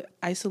to feel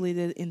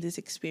isolated in this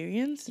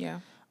experience. Yeah.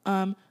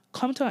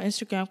 Come to our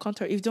Instagram,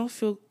 if you don't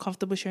feel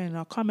comfortable sharing in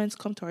our comments,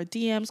 come to our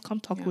DMs,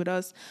 come talk with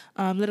us.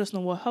 Let us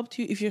know what helped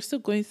you. If you're still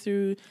going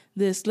through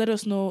this, let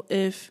us know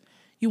if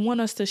you want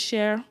us to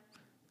share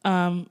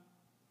any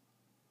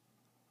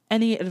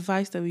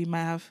advice that we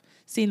might have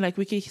seen. Like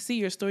we can see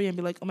your story and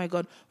be like, oh my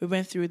God, we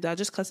went through that,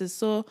 just because it's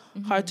so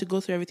hard to go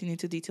through everything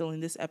into detail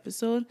in this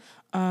episode.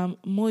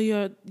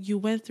 Moya, you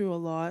went through a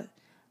lot,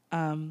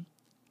 and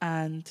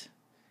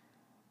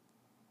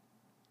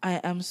I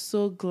am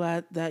so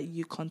glad that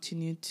you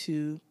continue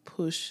to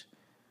push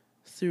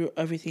through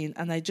everything,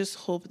 and I just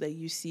hope that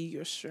you see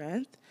your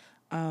strength,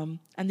 and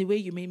the way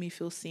you made me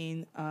feel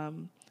seen.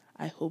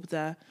 I hope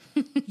that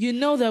you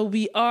know that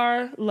we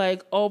are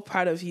like all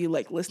proud of you,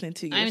 like listening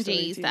to your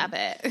story. Stop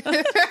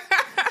it.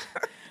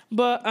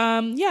 But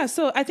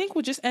so I think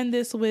we'll just end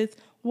this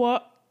with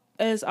what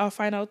is our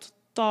final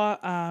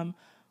thought.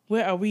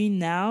 Where are we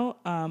now?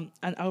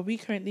 And are we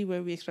currently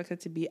where we expected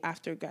to be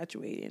after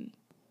graduating?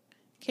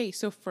 Okay,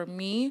 so for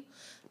me,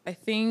 I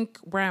think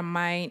where am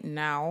I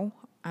now?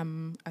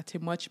 I'm at a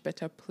much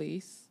better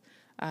place.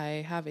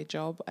 I have a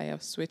job. I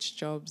have switched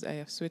jobs. I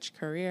have switched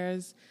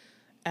careers.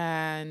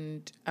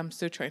 And I'm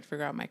still trying to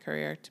figure out my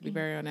career. To be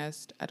very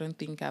honest, I don't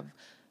think I've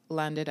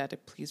landed at a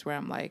place where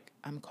I'm like,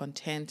 I'm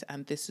content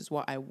and this is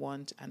what I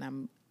want and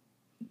I'm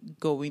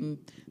going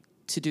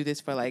to do this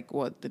for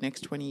the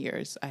next 20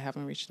 years. I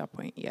haven't reached that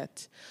point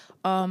yet.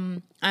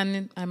 And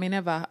I may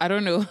never, I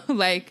don't know.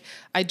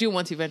 I do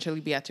want to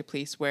eventually be at a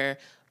place where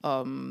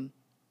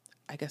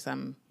I guess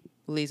I'm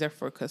laser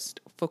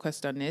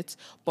focused on it.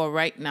 But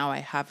right now I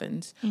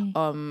haven't.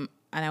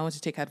 And I want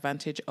to take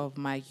advantage of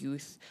my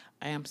youth.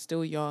 I am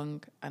still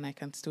young and I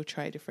can still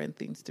try different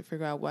things to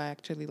figure out what I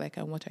actually like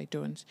and what I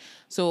don't.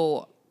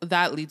 So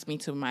that leads me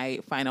to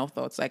my final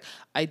thoughts.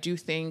 I do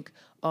think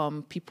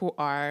people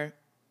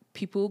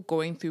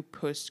going through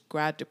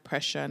post-grad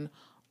depression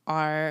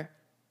are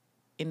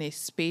in a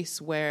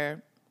space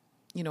where,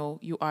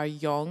 you are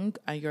young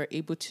and you're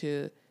able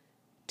to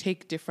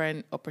take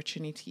different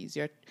opportunities.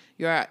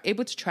 You're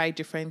able to try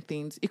different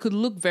things. It could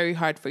look very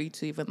hard for you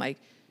to even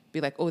be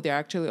like, oh, there are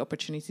actually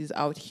opportunities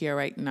out here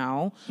right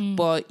now.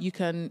 But you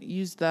can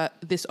use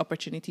this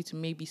opportunity to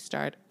maybe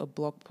start a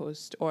blog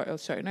post not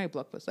a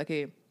blog post,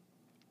 a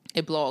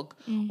blog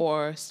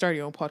or start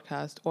your own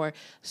podcast or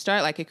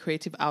start a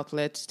creative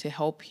outlet to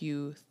help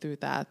you through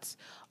that.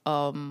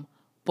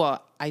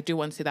 But I do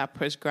want to say that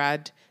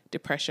postgrad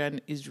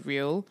depression is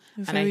real.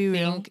 And I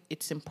think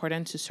it's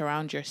important to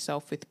surround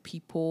yourself with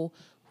people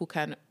who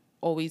can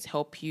always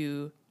help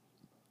you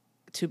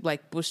to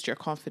boost your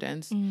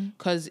confidence.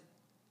 Because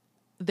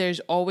there's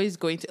always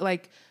going to,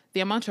 like, the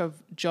amount of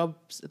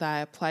jobs that I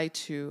applied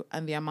to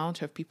and the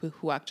amount of people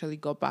who actually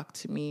got back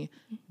to me,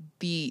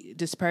 the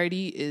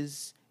disparity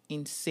is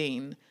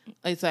insane.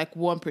 It's like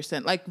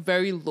 1%, like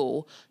very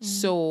low.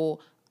 So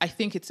I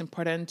think it's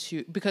important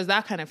to, because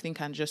that kind of thing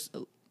can just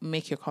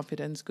make your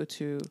confidence go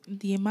to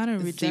the amount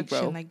of rejection,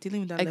 zero. like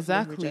dealing with that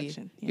Exactly. level of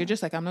rejection. Yeah. You're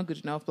just like, I'm not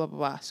good enough, blah, blah,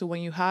 blah. So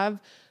when you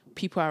have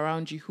people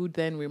around you who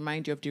then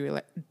remind you of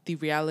the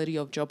reality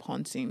of job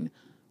hunting,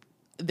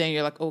 then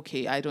you're like,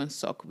 okay, I don't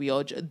suck. We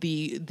all,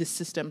 the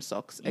system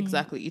sucks.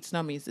 Exactly. It's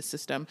not me, it's the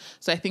system.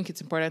 So I think it's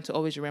important to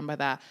always remember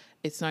that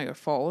it's not your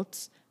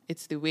fault.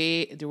 It's the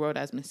way the world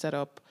has been set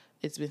up.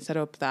 It's been set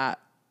up that,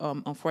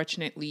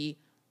 unfortunately,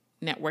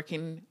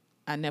 networking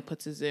and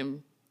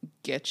nepotism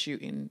get you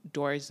in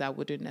doors that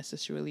wouldn't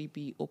necessarily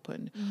be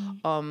open.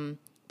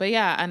 But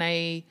yeah, and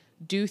I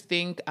do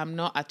think I'm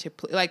not at a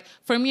place, like,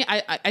 for me,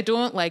 I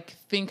don't like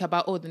think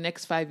about, the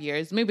next 5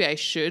 years. Maybe I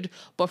should,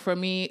 but for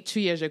me, 2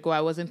 years ago,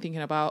 I wasn't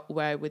thinking about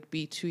where I would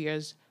be 2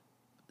 years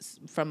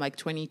from like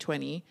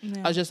 2020.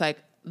 I was just like,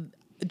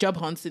 job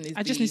hunting is,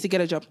 I just need to get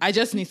a job. I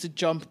just need to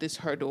jump this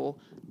hurdle,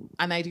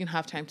 and I didn't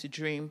have time to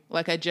dream.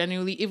 Like, I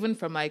genuinely, even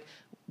from like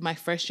my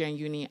first year in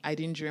uni, I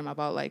didn't dream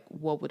about like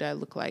what would I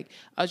look like.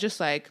 I was just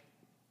like,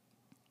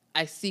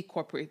 I see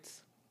corporates,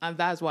 and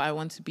that's what I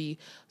want to be.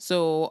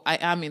 So I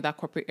am in that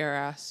corporate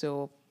era.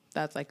 So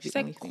that's like the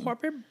only thing.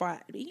 Corporate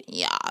body.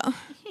 Yeah,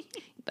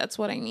 that's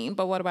what I mean.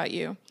 But what about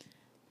you?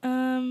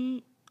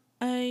 I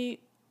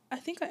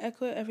think I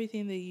echo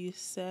everything that you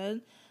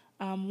said.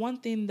 One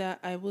thing that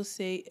I will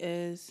say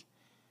is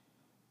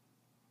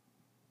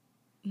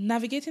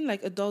navigating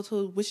like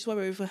adulthood, which is why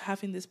we're even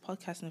having this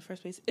podcast in the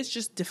first place. It's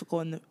just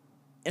difficult in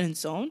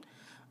its own.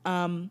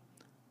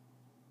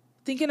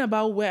 Thinking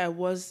about where I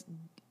was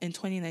in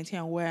 2019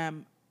 and where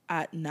I'm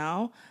at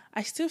now,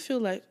 I still feel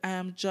like I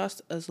am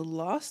just as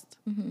lost,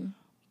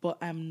 but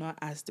I'm not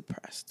as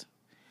depressed.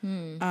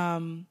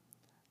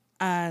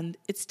 And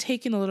it's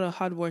taken a little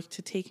hard work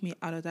to take me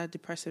out of that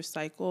depressive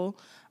cycle.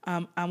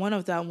 And one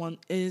of that one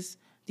is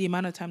the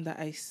amount of time that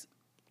I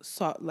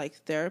sought like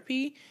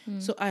therapy.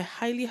 So I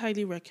highly,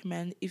 highly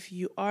recommend, if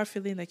you are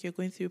feeling like you're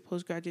going through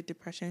postgraduate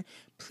depression,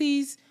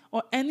 please,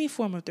 or any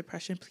form of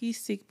depression, please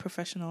seek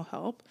professional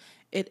help.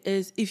 It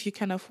is, if you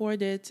can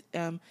afford it,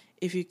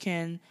 if you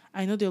can,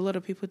 I know there are a lot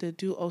of people that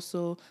do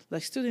also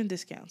like student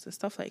discounts and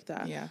stuff like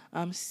that. Yeah.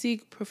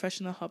 Seek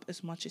professional help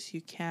as much as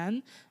you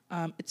can.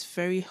 It's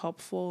very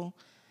helpful.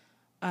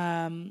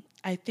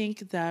 I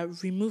think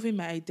that removing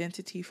my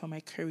identity from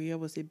my career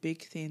was a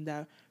big thing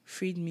that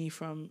freed me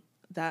from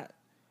that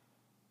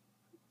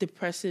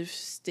depressive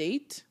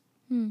state.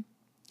 And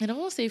I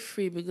won't say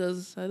free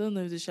because I don't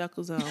know if the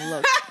shackles are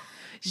unlocked.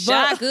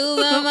 Shackles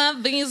on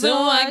my feet so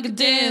I can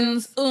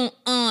dance.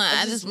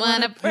 I just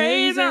want to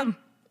praise him.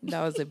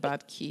 That was a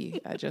bad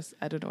key. I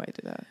don't know why I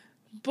did that.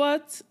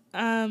 But,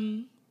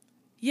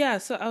 yeah,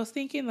 so I was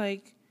thinking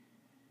like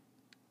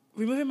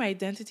removing my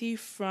identity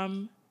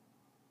from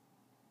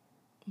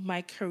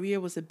my career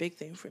was a big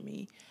thing for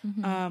me.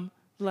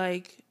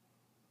 Like,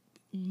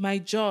 my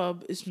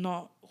job is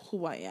not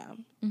who I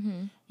am.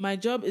 My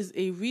job is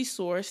a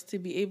resource to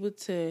be able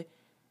to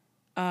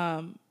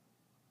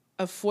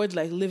afford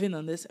like living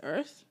on this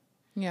earth.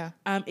 Yeah.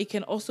 It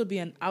can also be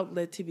an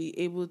outlet to be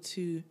able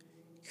to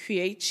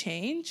create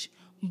change,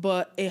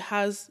 but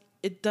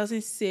it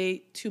doesn't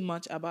say too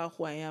much about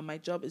who I am. My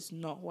job is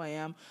not who I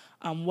am.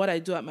 What I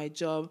do at my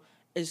job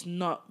is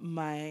not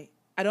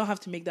I don't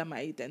have to make that my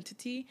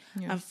identity.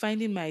 Yeah. And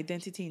finding my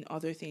identity in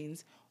other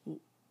things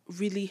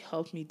really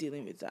helped me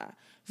dealing with that.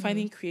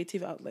 Finding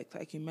creative outlet,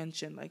 like you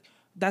mentioned, like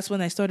that's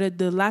when I started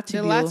the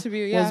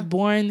Latibule was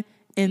born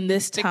in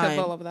this time.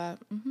 All of that.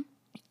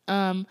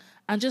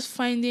 And just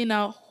finding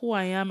out who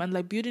I am and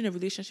like building a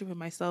relationship with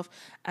myself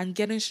and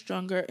getting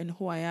stronger in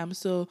who I am.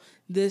 So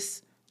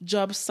this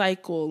job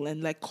cycle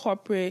and like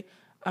corporate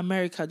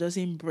America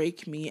doesn't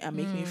break me and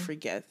make me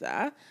forget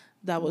that.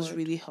 That was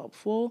really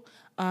helpful.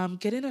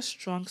 Getting a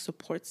strong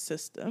support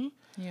system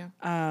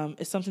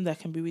is something that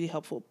can be really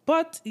helpful.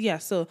 But yeah,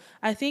 so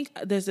I think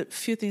there's a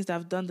few things that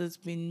I've done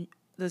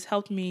that's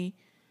helped me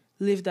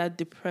live that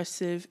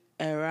depressive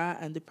era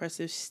and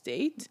depressive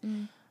state.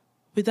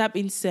 With that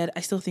being said, I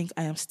still think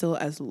I am still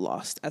as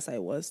lost as I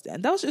was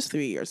then. That was just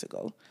 3 years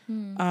ago.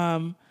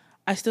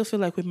 I still feel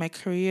like with my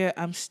career,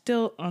 I'm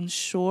still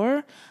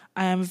unsure.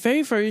 I am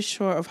very, very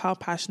sure of how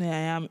passionate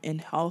I am in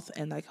health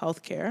and like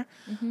healthcare.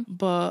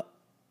 But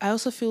I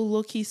also feel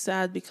low-key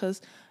sad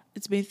because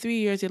it's been 3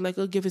 years. You're like,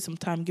 oh, give it some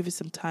time.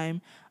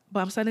 But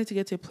I'm starting to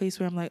get to a place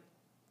where I'm like,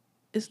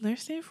 is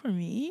nursing for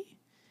me?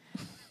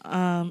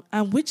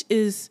 And which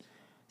is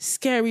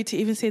scary to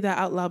even say that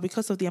out loud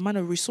because of the amount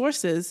of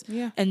resources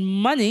and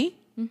money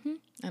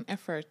and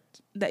effort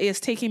that it's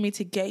taking me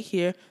to get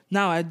here.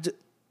 Now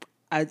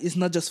it's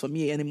not just for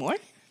me anymore.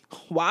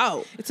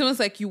 Wow. It's almost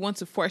like you want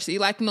to force it.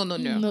 You're like, no.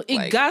 It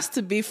like, got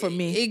to be for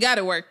me. It got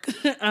to work.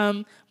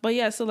 But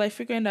yeah, so like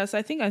figuring that. So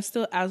I think I'm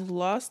still as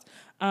lost.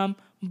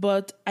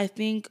 But I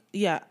think,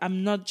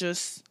 I'm not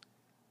just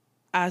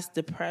as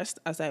depressed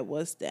as I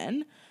was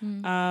then.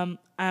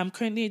 I'm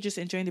currently just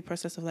enjoying the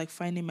process of like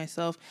finding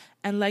myself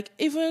and like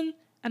even,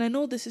 and I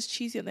know this is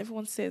cheesy and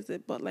everyone says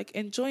it, but like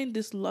enjoying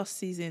this lost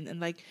season and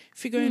like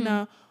figuring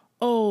out,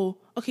 oh,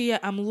 okay, yeah,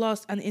 I'm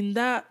lost. And in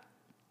that,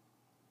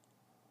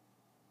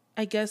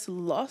 I guess,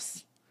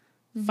 loss,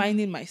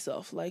 finding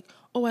myself like,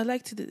 oh, I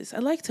like to do this. I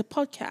like to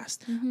podcast.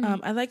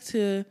 I like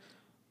to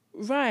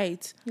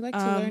write. You like to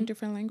learn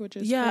different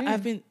languages. Yeah,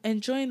 I've been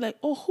enjoying like,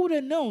 oh, who would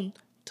have known?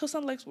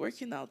 Tosan likes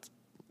working out.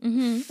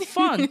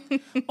 Fun.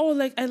 Oh,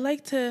 like I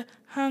like to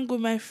hang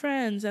with my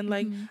friends and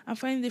like I'm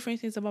finding different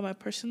things about my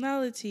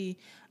personality.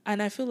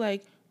 And I feel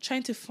like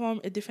trying to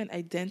form a different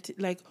identity,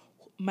 like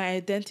my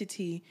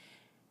identity,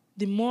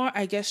 the more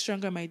I get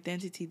stronger in my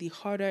identity, the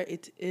harder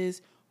it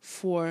is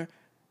for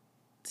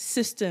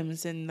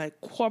systems and like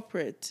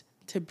corporate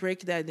to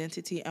break the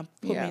identity and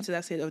put me into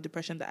that state of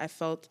depression that I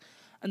felt.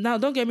 And now,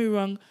 don't get me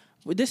wrong,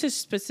 this is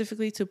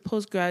specifically to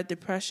post-grad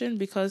depression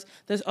because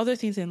there's other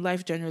things in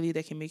life generally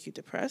that can make you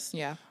depressed.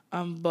 Yeah.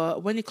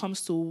 But when it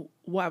comes to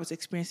what I was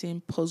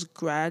experiencing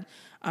post-grad,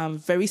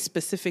 very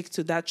specific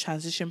to that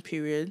transition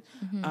period,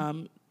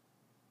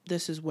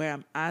 this is where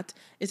I'm at.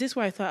 Is this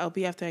where I thought I'll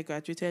be after I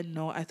graduated?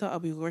 No, I thought I'll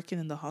be working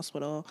in the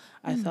hospital.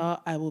 I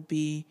thought I will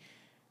be,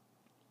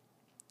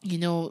 you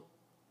know,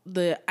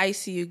 the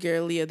ICU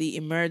girly or the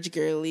emerge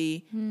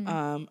girly.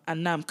 And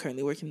now I'm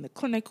currently working in the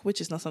clinic,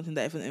 which is not something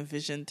that I even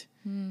envisioned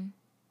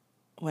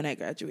when I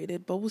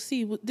graduated. But we'll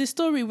see. This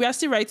story, we are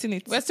still writing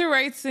it. We're still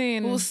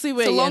writing. We'll see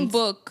where it's it a long ends.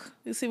 book.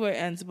 We'll see where it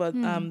ends. But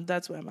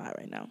that's where I'm at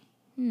right now.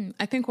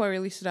 I think what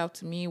really stood out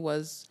to me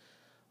was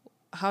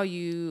how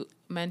you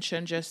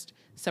mentioned just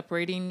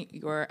separating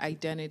your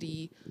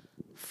identity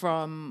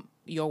from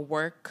your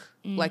work,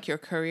 like your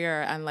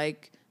career, and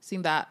like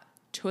seeing that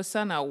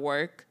Tosan at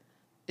work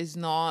is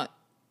not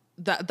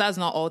that's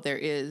not all there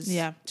is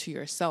to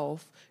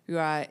yourself. You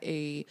are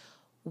a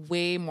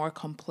way more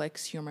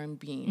complex human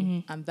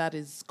being, and that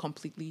is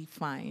completely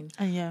fine.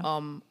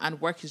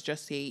 And work is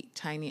just a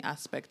tiny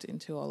aspect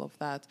into all of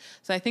that.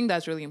 So I think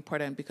that's really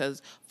important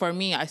because for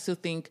me, I still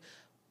think,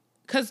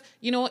 because,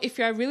 you know, if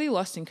you're really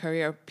lost in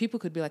career, people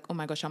could be like, oh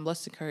my gosh, I'm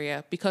lost in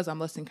career. Because I'm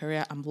lost in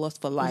career, I'm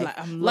lost for life.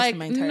 I'm lost in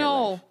my entire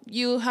life.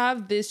 You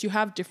have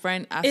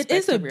different aspects It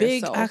is a of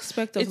big yourself.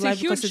 aspect of life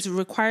because it's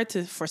required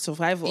for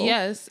survival.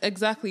 Yes,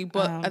 exactly.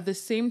 But at the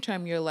same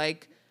time, you're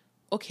like,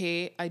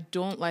 okay, I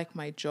don't like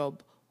my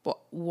job, but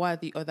what are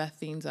the other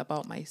things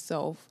about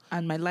myself?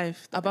 And my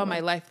life.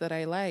 My life that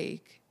I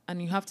like. And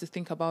you have to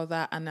think about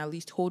that and at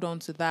least hold on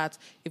to that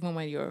even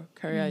when your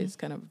career is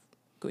kind of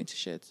going to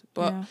shit.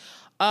 But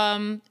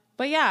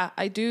yeah,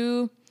 I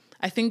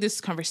think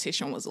this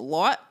conversation was a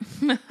lot.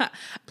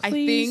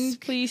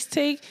 Please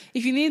take,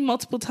 if you need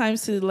multiple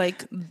times to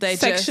like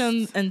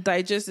section and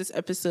digest this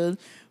episode,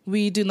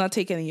 we do not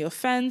take any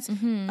offense.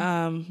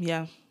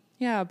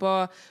 Yeah,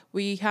 but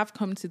we have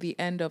come to the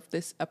end of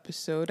this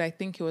episode. I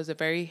think it was a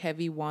very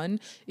heavy one.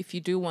 If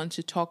you do want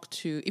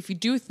to if you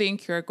do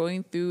think you're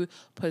going through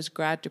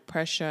post-grad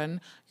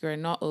depression, you're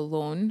not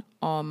alone.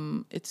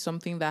 It's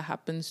something that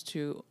happens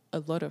to a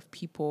lot of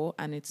people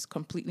and it's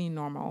completely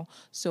normal.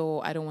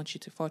 So I don't want you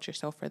to fault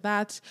yourself for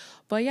that.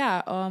 But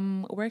yeah,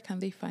 where can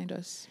they find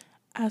us?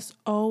 As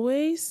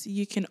always,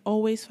 you can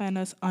always find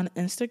us on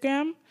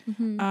Instagram.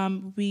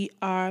 We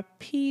are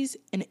Peas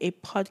in a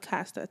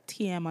Podcast at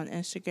TM on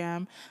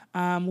Instagram.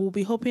 We'll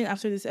be hoping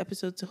after this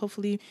episode to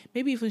hopefully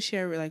maybe even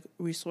share like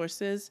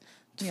resources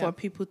for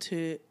people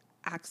to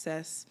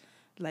access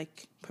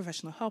like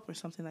professional help or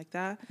something like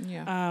that.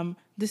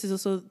 This is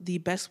also the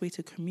best way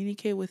to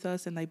communicate with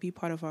us and like be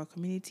part of our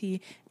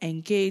community,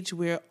 engage.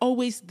 We're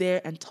always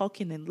there and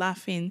talking and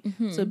laughing.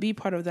 So be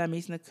part of that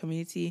amazing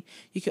community.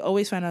 You can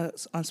always find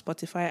us on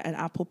Spotify and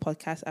Apple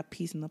Podcasts at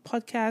Peas in the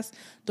Podcast.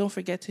 Don't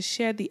forget to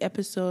share the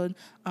episode.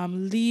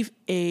 Leave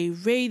a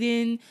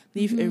rating,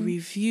 leave a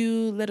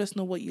review. Let us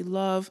know what you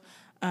love.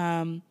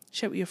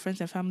 Share with your friends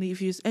and family. If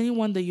there's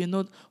anyone that you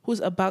know who's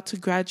about to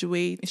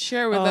graduate,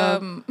 share with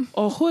them.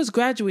 Or who has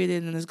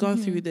graduated and has gone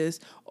through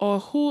this, or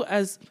who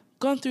has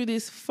gone through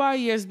this 5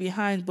 years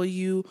behind, but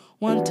you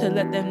want to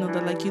let them know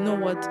that, like, you know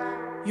what,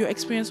 your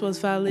experience was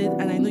valid,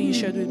 and I know you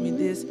shared with me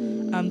this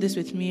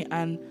with me,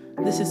 and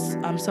this is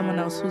someone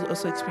else who's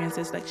also experienced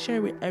this. Like,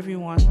 share with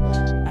everyone,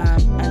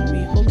 and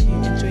we hope you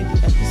enjoyed the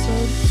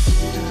episode.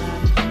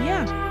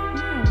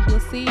 We'll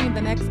see you in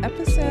the next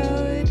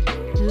episode.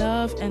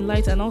 Love and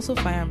light, and also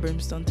fire and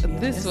brimstone.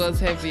 This was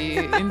heavy.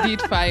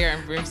 Indeed, fire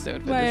and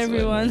brimstone. Bye,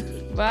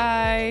 everyone.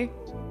 Bye.